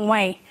comes a long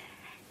way.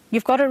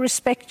 You've got to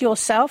respect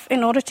yourself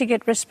in order to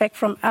get respect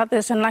from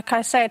others. And like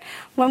I said,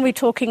 when we're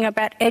talking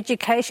about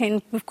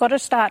education, we've got to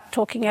start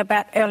talking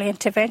about early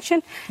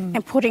intervention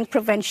and putting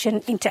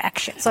prevention into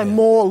action. So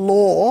more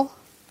law,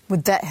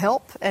 would that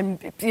help?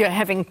 And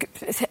having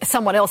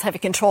someone else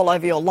having control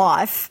over your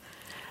life,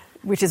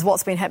 which is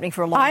what's been happening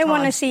for a long time. I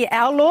want to see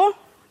our law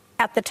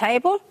at the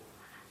table,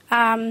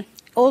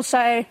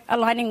 also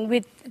aligning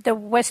with the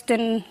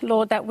Western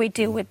law that we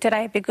deal with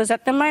today, because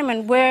at the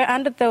moment we're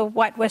under the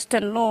white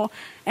Western law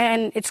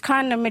and it's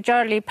kind of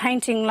majority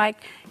painting like,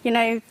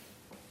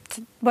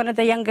 one of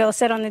the young girls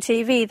said on the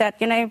TV that,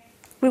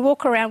 we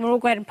walk around, we're all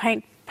going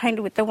to paint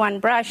with the one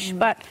brush,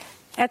 but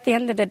at the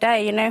end of the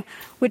day,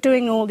 we're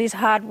doing all these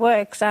hard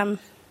works.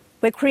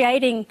 We're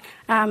creating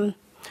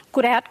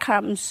good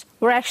outcomes.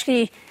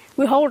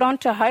 We hold on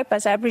to hope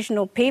as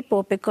Aboriginal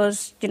people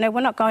because,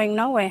 we're not going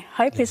nowhere.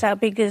 Hope is our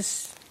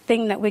biggest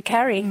thing that we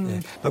carry.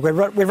 Look,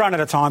 we've run out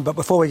of time, but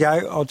before we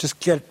go, I'll just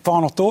get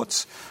final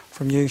thoughts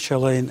from you,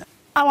 Charlene.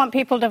 I want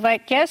people to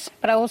vote yes,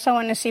 but I also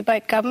want to see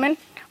both government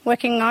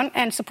working on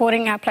and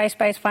supporting our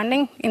place-based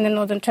funding in the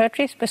Northern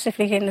Territory,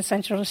 specifically in the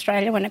Central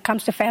Australia, when it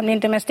comes to family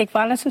and domestic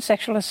violence and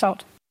sexual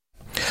assault.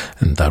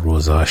 And that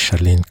was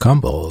Charlene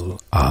Campbell,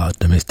 a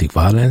domestic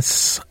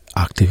violence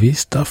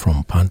activist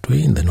from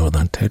Pantui in the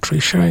Northern Territory,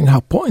 sharing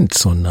her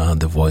points on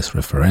the Voice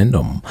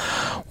referendum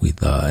with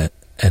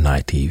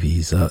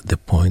NITV's The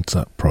Point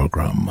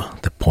program.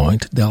 The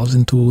Point delves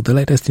into the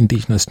latest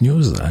Indigenous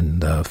news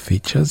and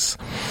features.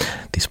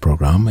 This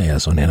program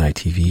airs on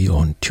NITV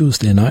on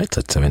Tuesday nights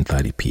at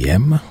 7:30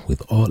 p.m.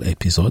 with all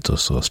episodes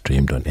also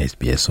streamed on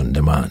SBS On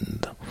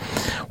Demand.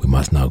 We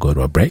must now go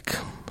to a break.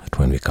 But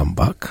when we come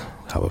back,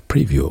 have a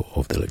preview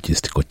of the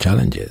logistical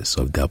challenges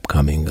of the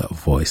upcoming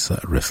Voice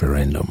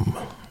referendum.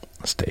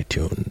 Stay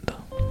tuned.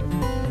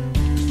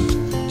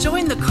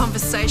 Join the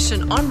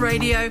conversation on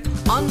radio,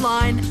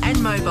 online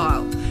and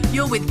mobile.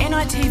 You're with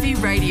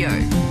NITV Radio.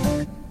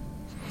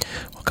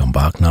 Welcome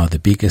back now. The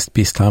biggest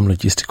peacetime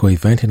logistical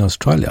event in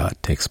Australia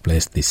takes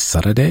place this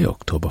Saturday,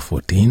 October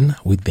 14,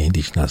 with the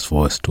Indigenous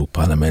Voice to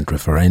Parliament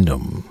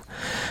referendum.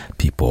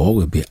 People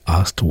will be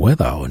asked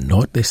whether or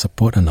not they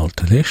support an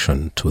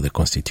alteration to the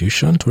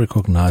Constitution to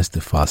recognise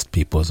the First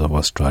Peoples of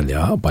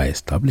Australia by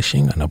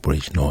establishing an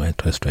Aboriginal and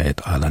Torres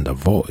Strait Islander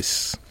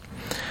voice.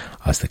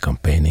 As the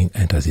campaigning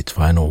enters its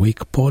final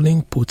week,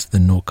 polling puts the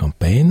No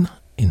campaign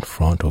in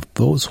front of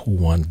those who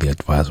want the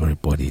advisory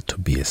body to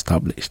be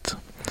established.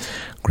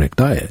 Greg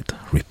Diet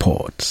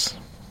reports.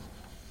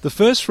 The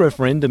first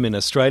referendum in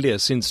Australia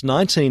since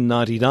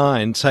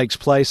 1999 takes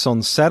place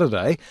on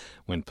Saturday,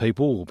 when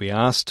people will be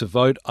asked to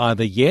vote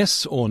either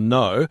yes or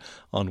no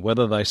on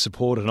whether they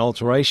support an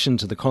alteration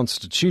to the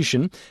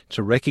Constitution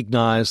to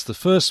recognise the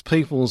First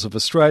Peoples of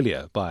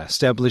Australia by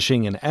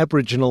establishing an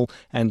Aboriginal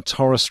and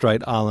Torres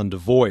Strait Islander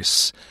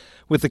voice.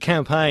 With the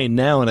campaign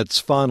now in its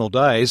final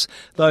days,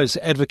 those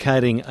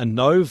advocating a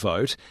no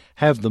vote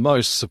have the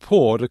most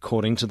support,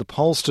 according to the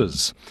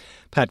pollsters.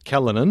 Pat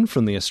Callanan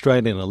from the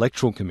Australian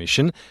Electoral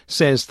Commission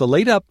says the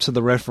lead-up to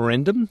the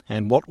referendum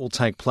and what will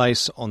take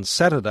place on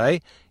Saturday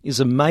is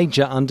a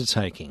major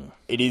undertaking.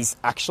 It is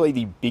actually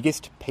the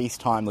biggest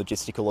peacetime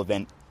logistical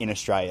event in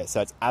Australia, so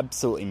it's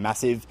absolutely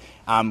massive.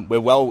 We're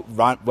well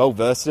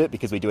versed at it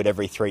because we do it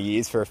every 3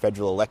 years for a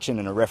federal election,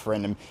 and a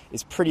referendum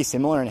is pretty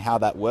similar in how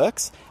that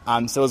works.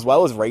 So as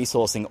well as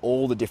resourcing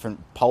all the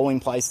different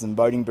polling places and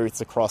voting booths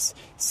across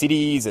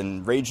cities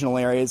and regional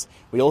areas,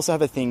 we also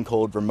have a thing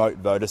called remote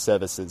voter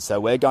services.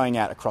 So we're going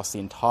out across the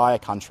entire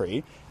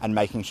country and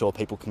making sure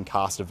people can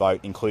cast a vote,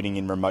 including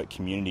in remote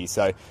communities.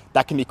 So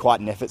that can be quite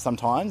an effort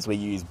sometimes. We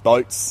use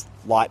boats,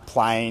 light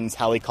planes,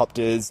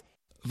 helicopters.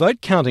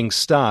 Vote counting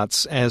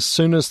starts as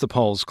soon as the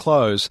polls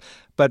close,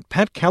 but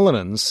Pat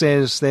Callanan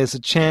says there's a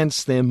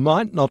chance there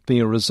might not be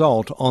a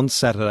result on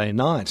Saturday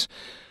night.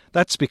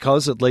 That's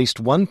because at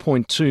least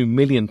 1.2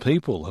 million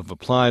people have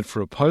applied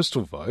for a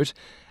postal vote,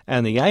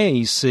 and the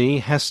AEC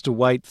has to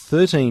wait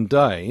 13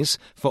 days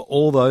for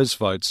all those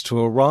votes to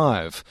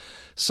arrive.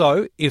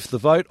 So if the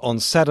vote on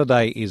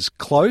Saturday is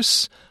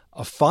close,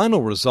 a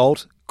final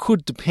result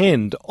could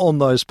depend on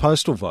those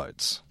postal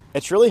votes.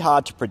 It's really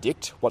hard to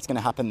predict what's going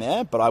to happen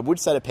there, but I would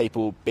say to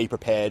people, be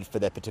prepared for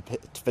there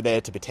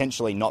to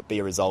potentially not be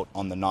a result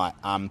on the night.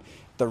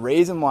 The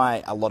reason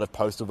why a lot of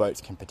postal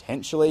votes can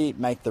potentially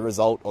make the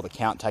result or the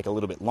count take a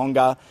little bit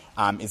longer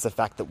is the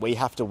fact that we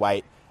have to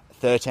wait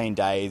 13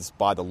 days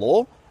by the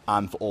law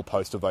for all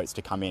postal votes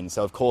to come in.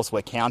 So, of course,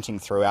 we're counting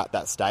throughout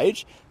that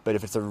stage, but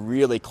if it's a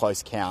really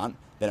close count,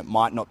 then it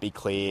might not be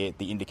clear.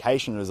 The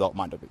indication result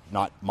might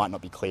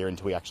not be clear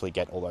until we actually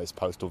get all those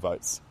postal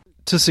votes.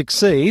 To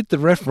succeed, the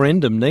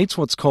referendum needs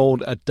what's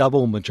called a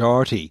double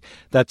majority.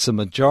 That's a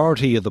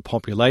majority of the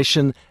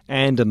population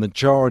and a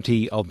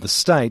majority of the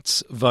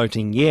states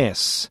voting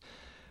yes.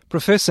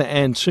 Professor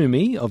Anne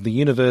Toomey of the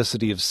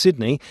University of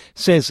Sydney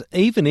says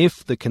even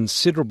if the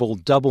considerable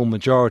double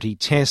majority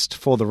test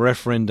for the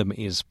referendum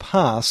is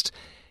passed,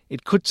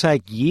 it could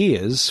take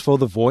years for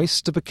the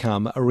voice to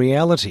become a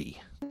reality.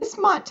 This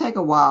might take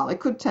a while. It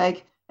could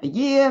take a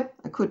year,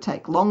 it could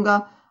take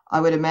longer. I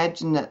would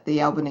imagine that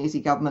the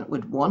Albanese government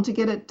would want to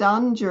get it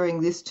done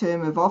during this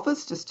term of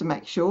office just to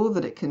make sure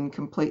that it can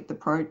complete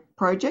the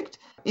project.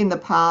 In the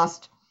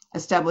past,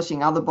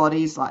 establishing other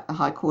bodies like the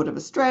High Court of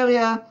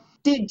Australia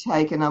did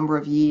take a number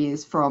of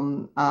years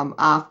from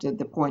after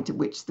the point at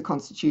which the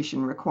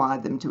Constitution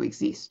required them to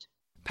exist.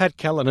 Pat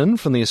Callanan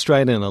from the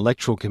Australian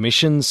Electoral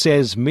Commission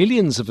says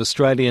millions of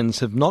Australians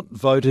have not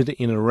voted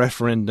in a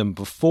referendum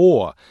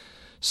before.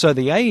 So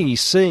the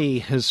AEC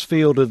has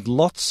fielded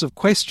lots of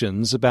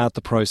questions about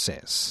the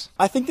process.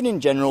 I think that in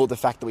general, the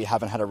fact that we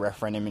haven't had a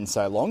referendum in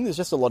so long, there's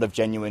just a lot of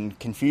genuine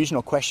confusion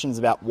or questions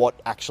about what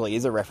actually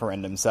is a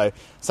referendum. So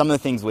some of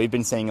the things we've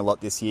been seeing a lot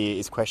this year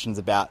is questions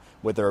about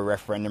whether a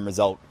referendum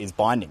result is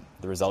binding.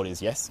 The result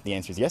is yes. The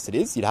answer is yes, it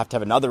is. You'd have to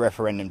have another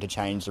referendum to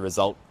change the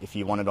result if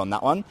you wanted on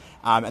that one.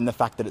 And the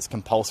fact that it's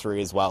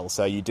compulsory as well.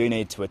 So you do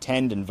need to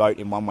attend and vote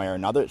in one way or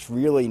another. It's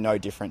really no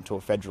different to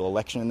a federal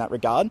election in that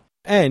regard.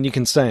 And you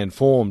can stay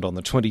informed on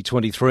the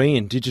 2023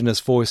 Indigenous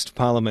Voiced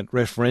Parliament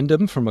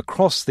referendum from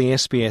across the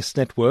SBS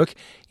network,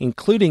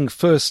 including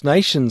First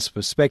Nations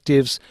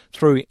perspectives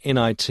through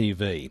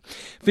NITV.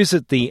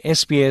 Visit the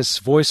SBS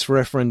Voice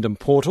Referendum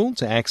portal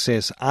to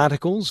access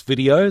articles,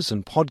 videos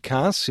and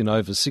podcasts in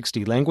over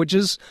 60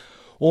 languages,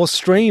 or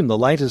stream the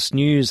latest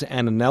news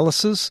and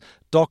analysis,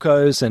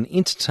 docos and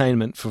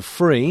entertainment for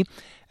free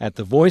at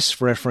the Voice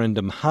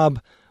Referendum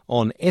Hub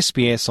on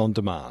SBS On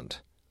Demand.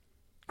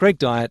 Greg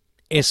Dyett,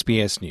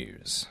 SBS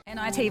News.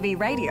 NITV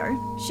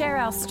Radio, share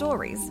our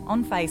stories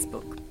on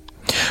Facebook.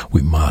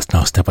 We must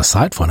now step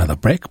aside for another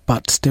break,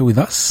 but stay with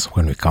us.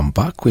 When we come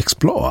back, we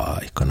explore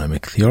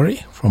economic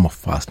theory from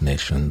First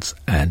Nations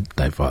and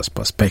diverse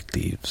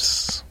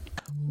perspectives.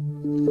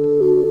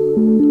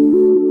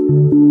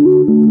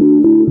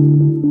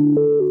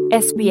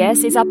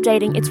 SBS is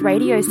updating its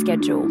radio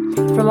schedule.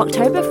 From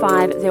October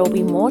 5, there will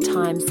be more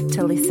times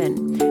to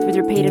listen, with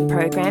repeated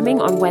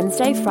programming on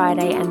Wednesday,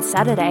 Friday and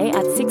Saturday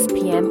at 6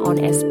 p.m. on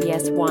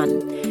SBS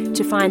One.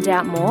 To find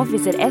out more,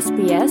 visit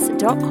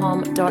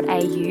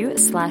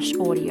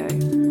sbs.com.au/audio.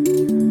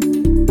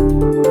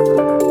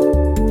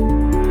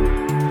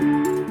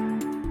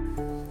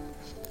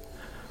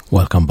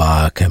 Welcome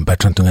back. I'm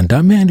Bertrand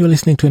Tungandame and you're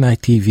listening to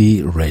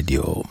NITV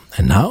Radio.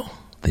 And now,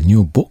 the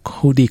new book,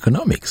 Hoodie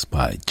Economics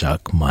by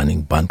Jack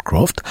Manning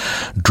Bancroft,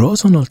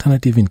 draws on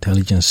alternative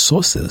intelligence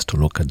sources to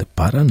look at the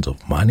patterns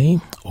of money,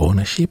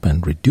 ownership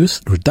and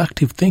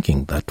reductive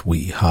thinking that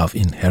we have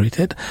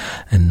inherited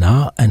and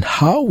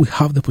how we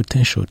have the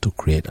potential to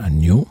create a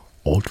new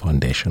old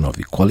foundation of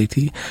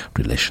equality,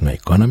 relational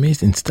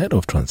economies instead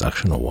of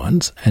transactional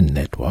ones, and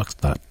networks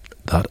that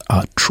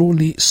are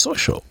truly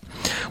social.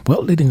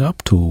 Well, leading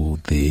up to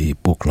the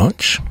book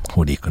launch,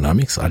 Hoodie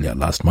Economics, earlier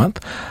last month,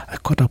 I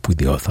caught up with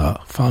the author,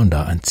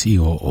 founder and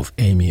CEO of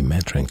Amy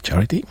Mentoring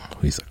Charity,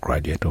 who is a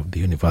graduate of the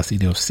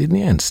University of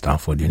Sydney and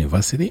Stanford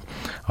University,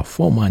 a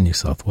former New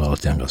South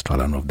Wales Young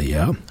Australian of the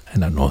Year,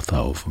 and an author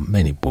of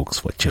many books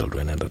for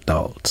children and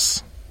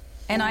adults.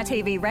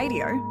 NITV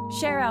Radio,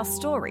 share our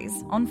stories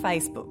on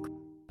Facebook.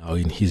 Now,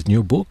 in his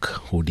new book,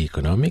 Hoodie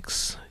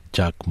Economics,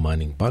 Jack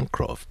Manning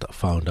Bancroft,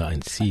 founder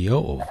and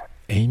CEO of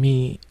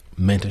Amy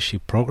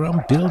Mentorship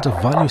Program, builds a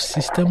value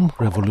system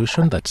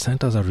revolution that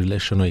centers a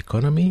relational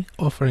economy,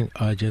 offering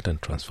urgent and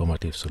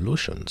transformative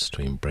solutions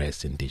to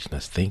embrace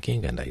Indigenous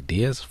thinking and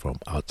ideas from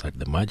outside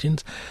the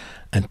margins,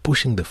 and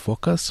pushing the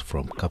focus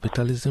from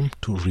capitalism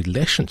to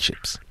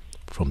relationships,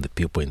 from the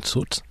people in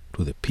suits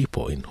to the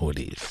people in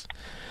hoodies.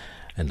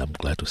 And I'm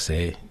glad to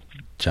say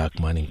Jack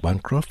Manning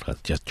Bancroft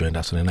has just joined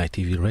us on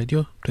NITV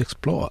Radio to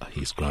explore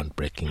his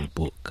groundbreaking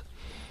book.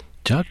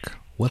 Jack,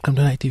 welcome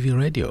to NITV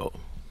Radio.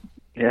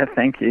 Yeah,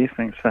 thank you.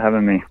 Thanks for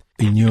having me.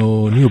 In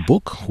your new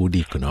book,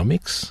 Hoodie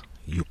Economics,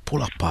 you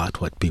pull apart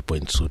what people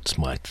in suits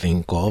might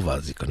think of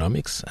as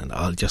economics, and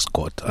I'll just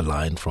quote a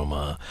line from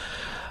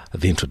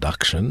the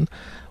introduction.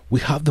 We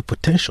have the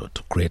potential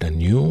to create a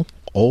new,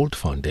 old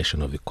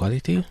foundation of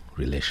equality,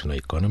 relational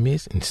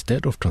economies,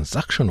 instead of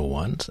transactional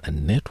ones,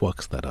 and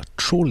networks that are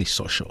truly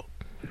social.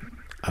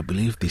 I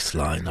believe this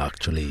line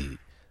actually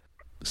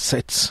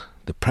sets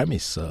the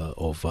premise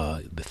of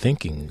the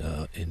thinking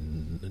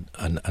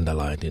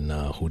underlined in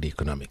Hoodie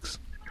Economics.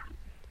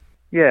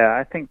 Yeah,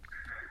 I think,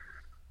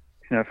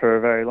 for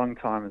a very long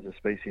time as a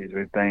species,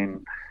 we've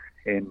been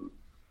in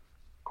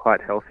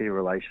quite healthy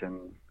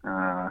relation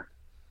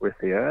with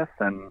the Earth,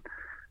 and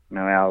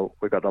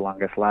we've got the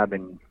longest lab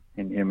in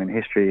human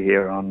history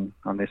here on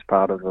this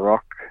part of the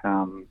rock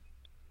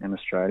in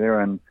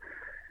Australia,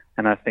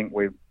 and I think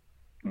we've,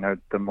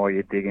 the more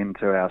you dig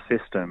into our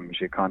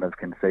systems, you kind of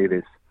can see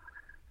this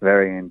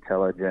very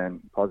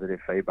intelligent, positive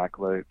feedback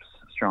loops,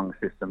 strong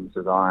systems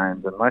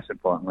designs, and most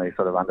importantly,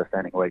 sort of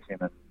understanding where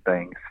human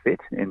beings fit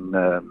in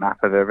the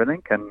map of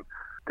everything. And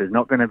there's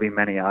not going to be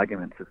many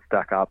arguments that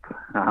stack up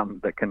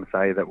that can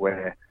say that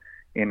we're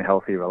in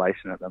healthy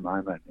relation at the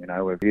moment.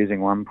 We're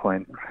using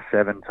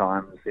 1.7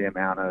 times the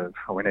amount of,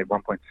 we need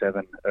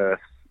 1.7 Earth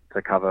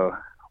to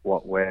cover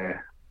what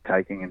we're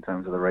taking in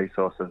terms of the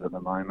resources at the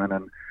moment,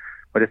 and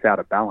we're just out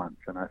of balance.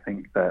 And I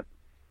think that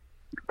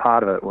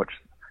part of it, which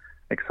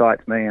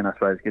excites me and I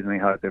suppose gives me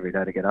hope every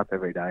day to get up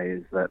every day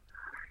is that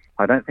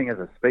I don't think as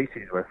a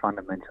species we're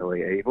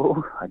fundamentally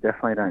evil. I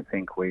definitely don't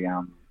think we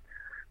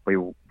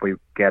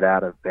get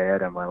out of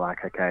bed and we're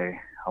like, okay,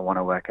 I want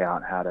to work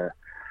out how to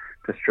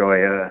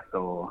destroy Earth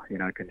or,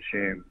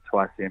 consume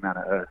twice the amount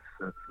of Earth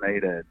that's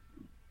needed.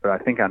 But I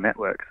think our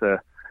networks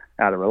are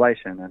out of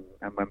relation,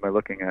 and when we're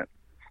looking at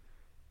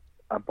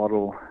a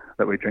bottle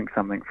that we drink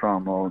something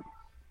from, or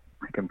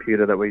a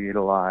computer that we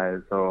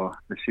utilise, or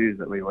the shoes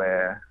that we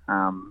wear,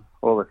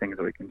 all the things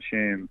that we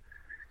consume,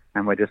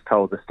 and we're just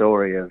told the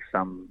story of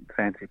some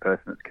fancy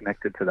person that's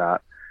connected to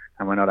that,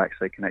 and we're not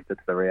actually connected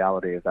to the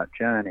reality of that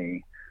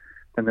journey,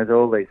 then there's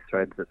all these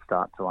threads that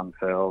start to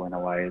unfurl in a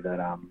way that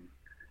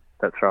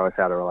that throw us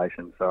out of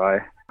relation. So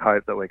I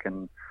hope that we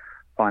can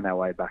find our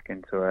way back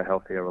into a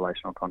healthier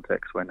relational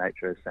context where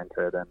nature is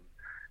centred,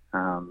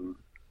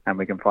 and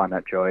we can find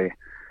that joy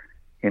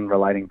in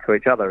relating to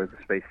each other as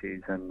a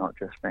species and not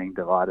just being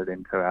divided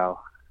into our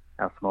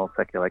small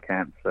secular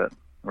camps that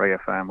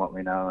reaffirm what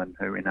we know and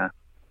who we know.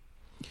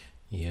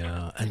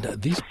 Yeah, and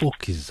this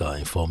book is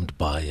informed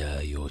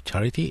by your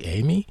charity,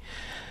 Amy.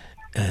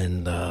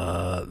 And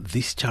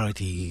this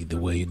charity, the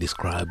way you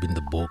describe in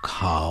the book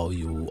how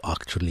you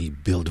actually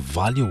build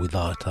value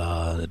without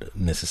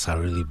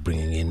necessarily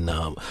bringing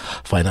in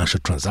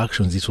financial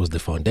transactions, this was the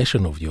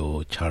foundation of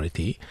your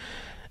charity.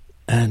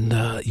 And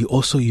you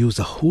also use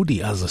a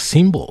hoodie as a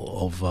symbol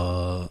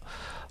of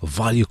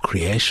value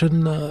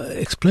creation.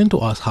 Explain to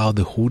us how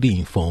the hoodie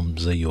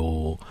informs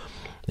your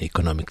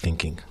economic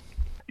thinking.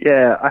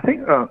 Yeah, I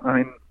think,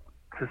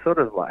 to sort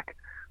of like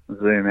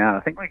zoom out,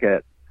 I think we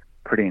get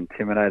pretty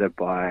intimidated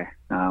by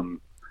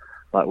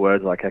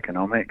words like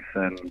economics,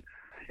 and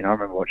I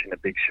remember watching The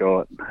Big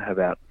Short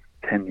about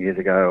 10 years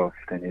ago or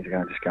 15 years ago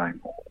and just going,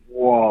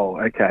 whoa,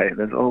 okay,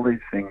 there's all these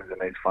things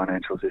in these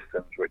financial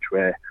systems which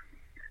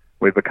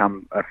we've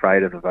become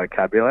afraid of the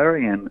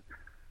vocabulary. And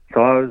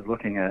so I was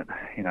looking at,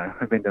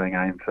 we've been doing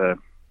AIM for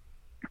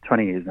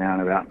 20 years now,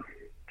 and about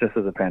just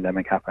as the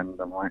pandemic happened,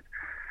 I'm like,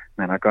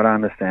 man, I've got to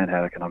understand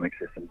how economic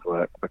systems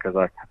work, because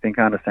I think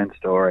I understand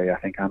story. I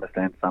think I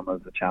understand some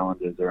of the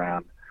challenges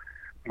around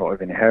what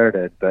we've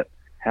inherited, but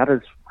how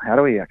do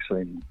we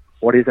actually,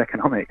 what is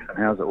economics and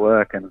how does it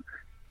work? And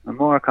the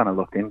more I kind of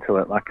looked into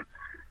it,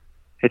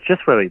 it's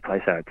just where we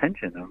place our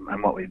attention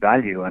and what we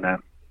value. And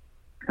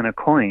a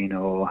coin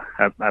or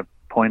a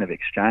point of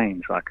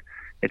exchange,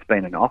 it's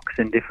been an ox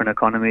in different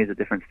economies at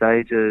different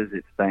stages.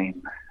 It's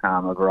been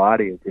a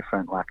variety of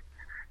different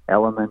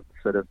elements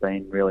that have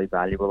been really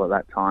valuable at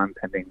that time,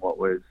 pending what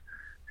was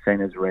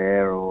seen as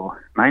rare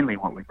or mainly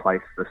what we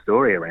place the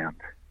story around.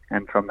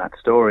 And from that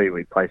story,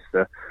 we place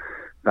the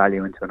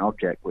value into an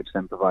object, which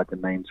then provides a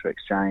means for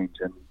exchange.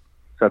 And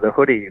so the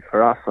hoodie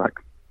for us,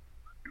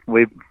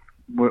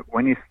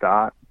 when you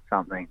start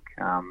something,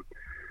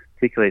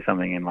 particularly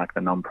something in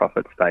the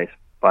non-profit space,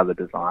 by the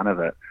design of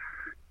it,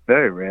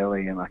 very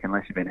rarely,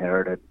 unless you've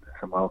inherited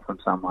some wealth from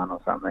someone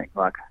or something,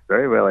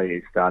 very rarely are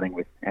you starting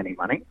with any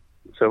money.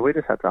 So we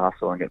just had to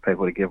hustle and get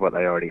people to give what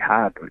they already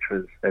had, which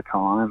was their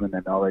time and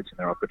their knowledge and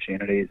their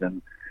opportunities.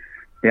 And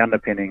the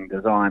underpinning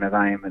design of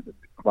AIM,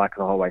 the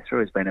whole way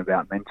through, has been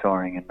about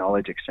mentoring and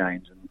knowledge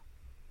exchange. And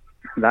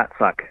that's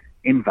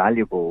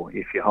invaluable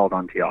if you hold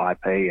on to your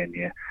IP and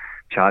you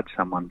charge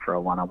someone for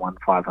a one-on-one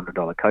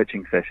 $500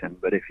 coaching session.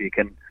 But if you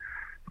can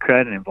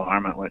create an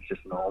environment where it's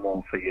just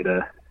normal for you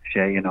to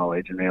share your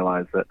knowledge and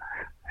realise that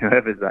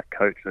whoever's that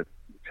coach that's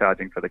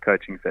charging for the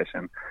coaching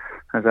session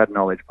has had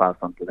knowledge passed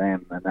on to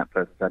them, and that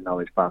person's had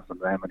knowledge passed on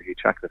to them. And if you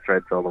track the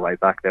threads all the way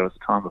back, there was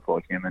a time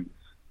before humans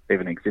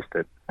even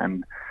existed.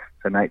 And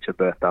so nature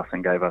birthed us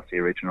and gave us the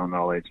original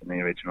knowledge and the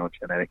original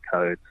genetic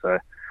code. So,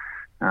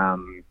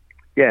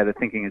 the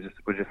thinking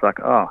was just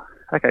oh,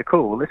 okay,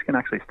 cool. Well, this can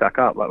actually stack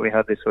up. We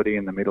had this hoodie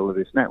in the middle of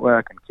this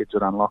network, and kids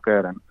would unlock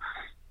it, and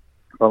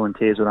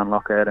volunteers would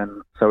unlock it.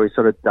 And so we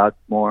sort of dug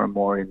more and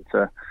more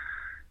into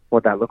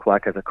what that looked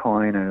like as a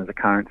coin and as a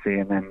currency.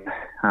 And then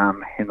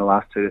in the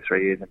last 2 to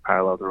 3 years, in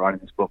parallel to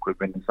writing this book, we've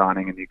been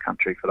designing a new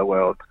country for the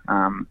world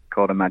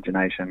called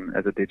Imagination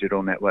as a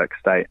digital network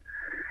state.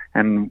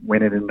 And we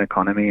needed an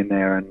economy in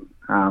there and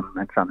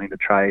something to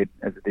trade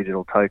as a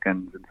digital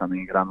tokens and something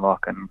you could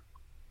unlock. And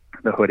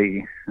the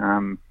hoodie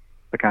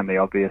became the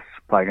obvious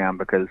playground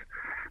because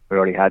we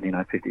already had,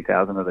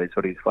 50,000 of these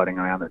hoodies floating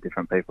around that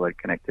different people had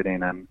connected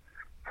in, and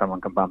someone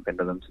can bump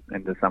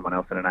into someone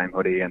else in a AIM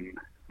hoodie, and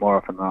more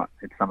often than not,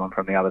 it's someone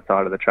from the other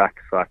side of the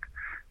tracks,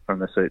 from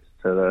the suits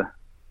to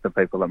the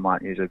people that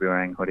might usually be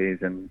wearing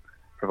hoodies, and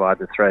provide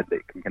the thread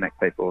that can connect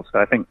people. So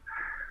I think,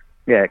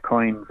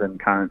 coins and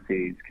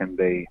currencies can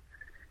be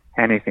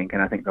anything.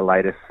 And I think the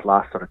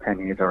last sort of 10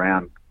 years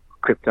around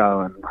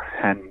crypto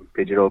and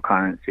digital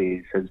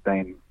currencies has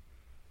been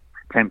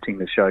attempting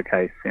to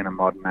showcase in a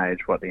modern age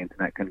what the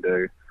internet can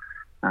do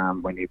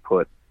when you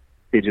put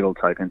digital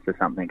tokens to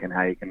something, and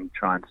how you can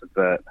try and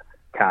subvert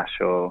cash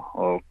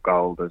or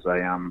gold as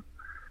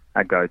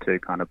a go-to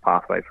kind of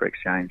pathway for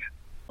exchange.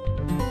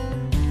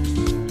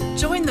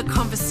 Join the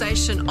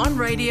conversation on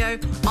radio,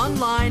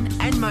 online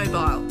and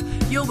mobile.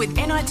 You're with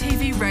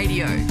NITV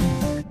Radio.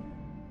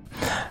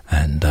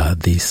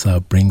 And this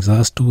brings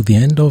us to the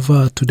end of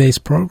today's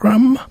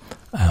program.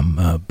 I'm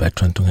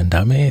Bertrand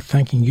Tungandame,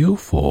 thanking you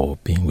for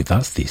being with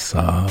us this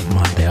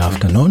Monday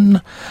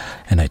afternoon.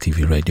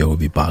 NITV Radio will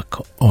be back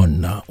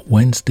on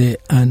Wednesday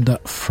and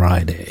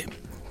Friday.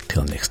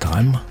 Till next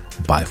time,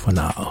 bye for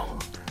now.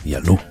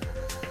 Yalu.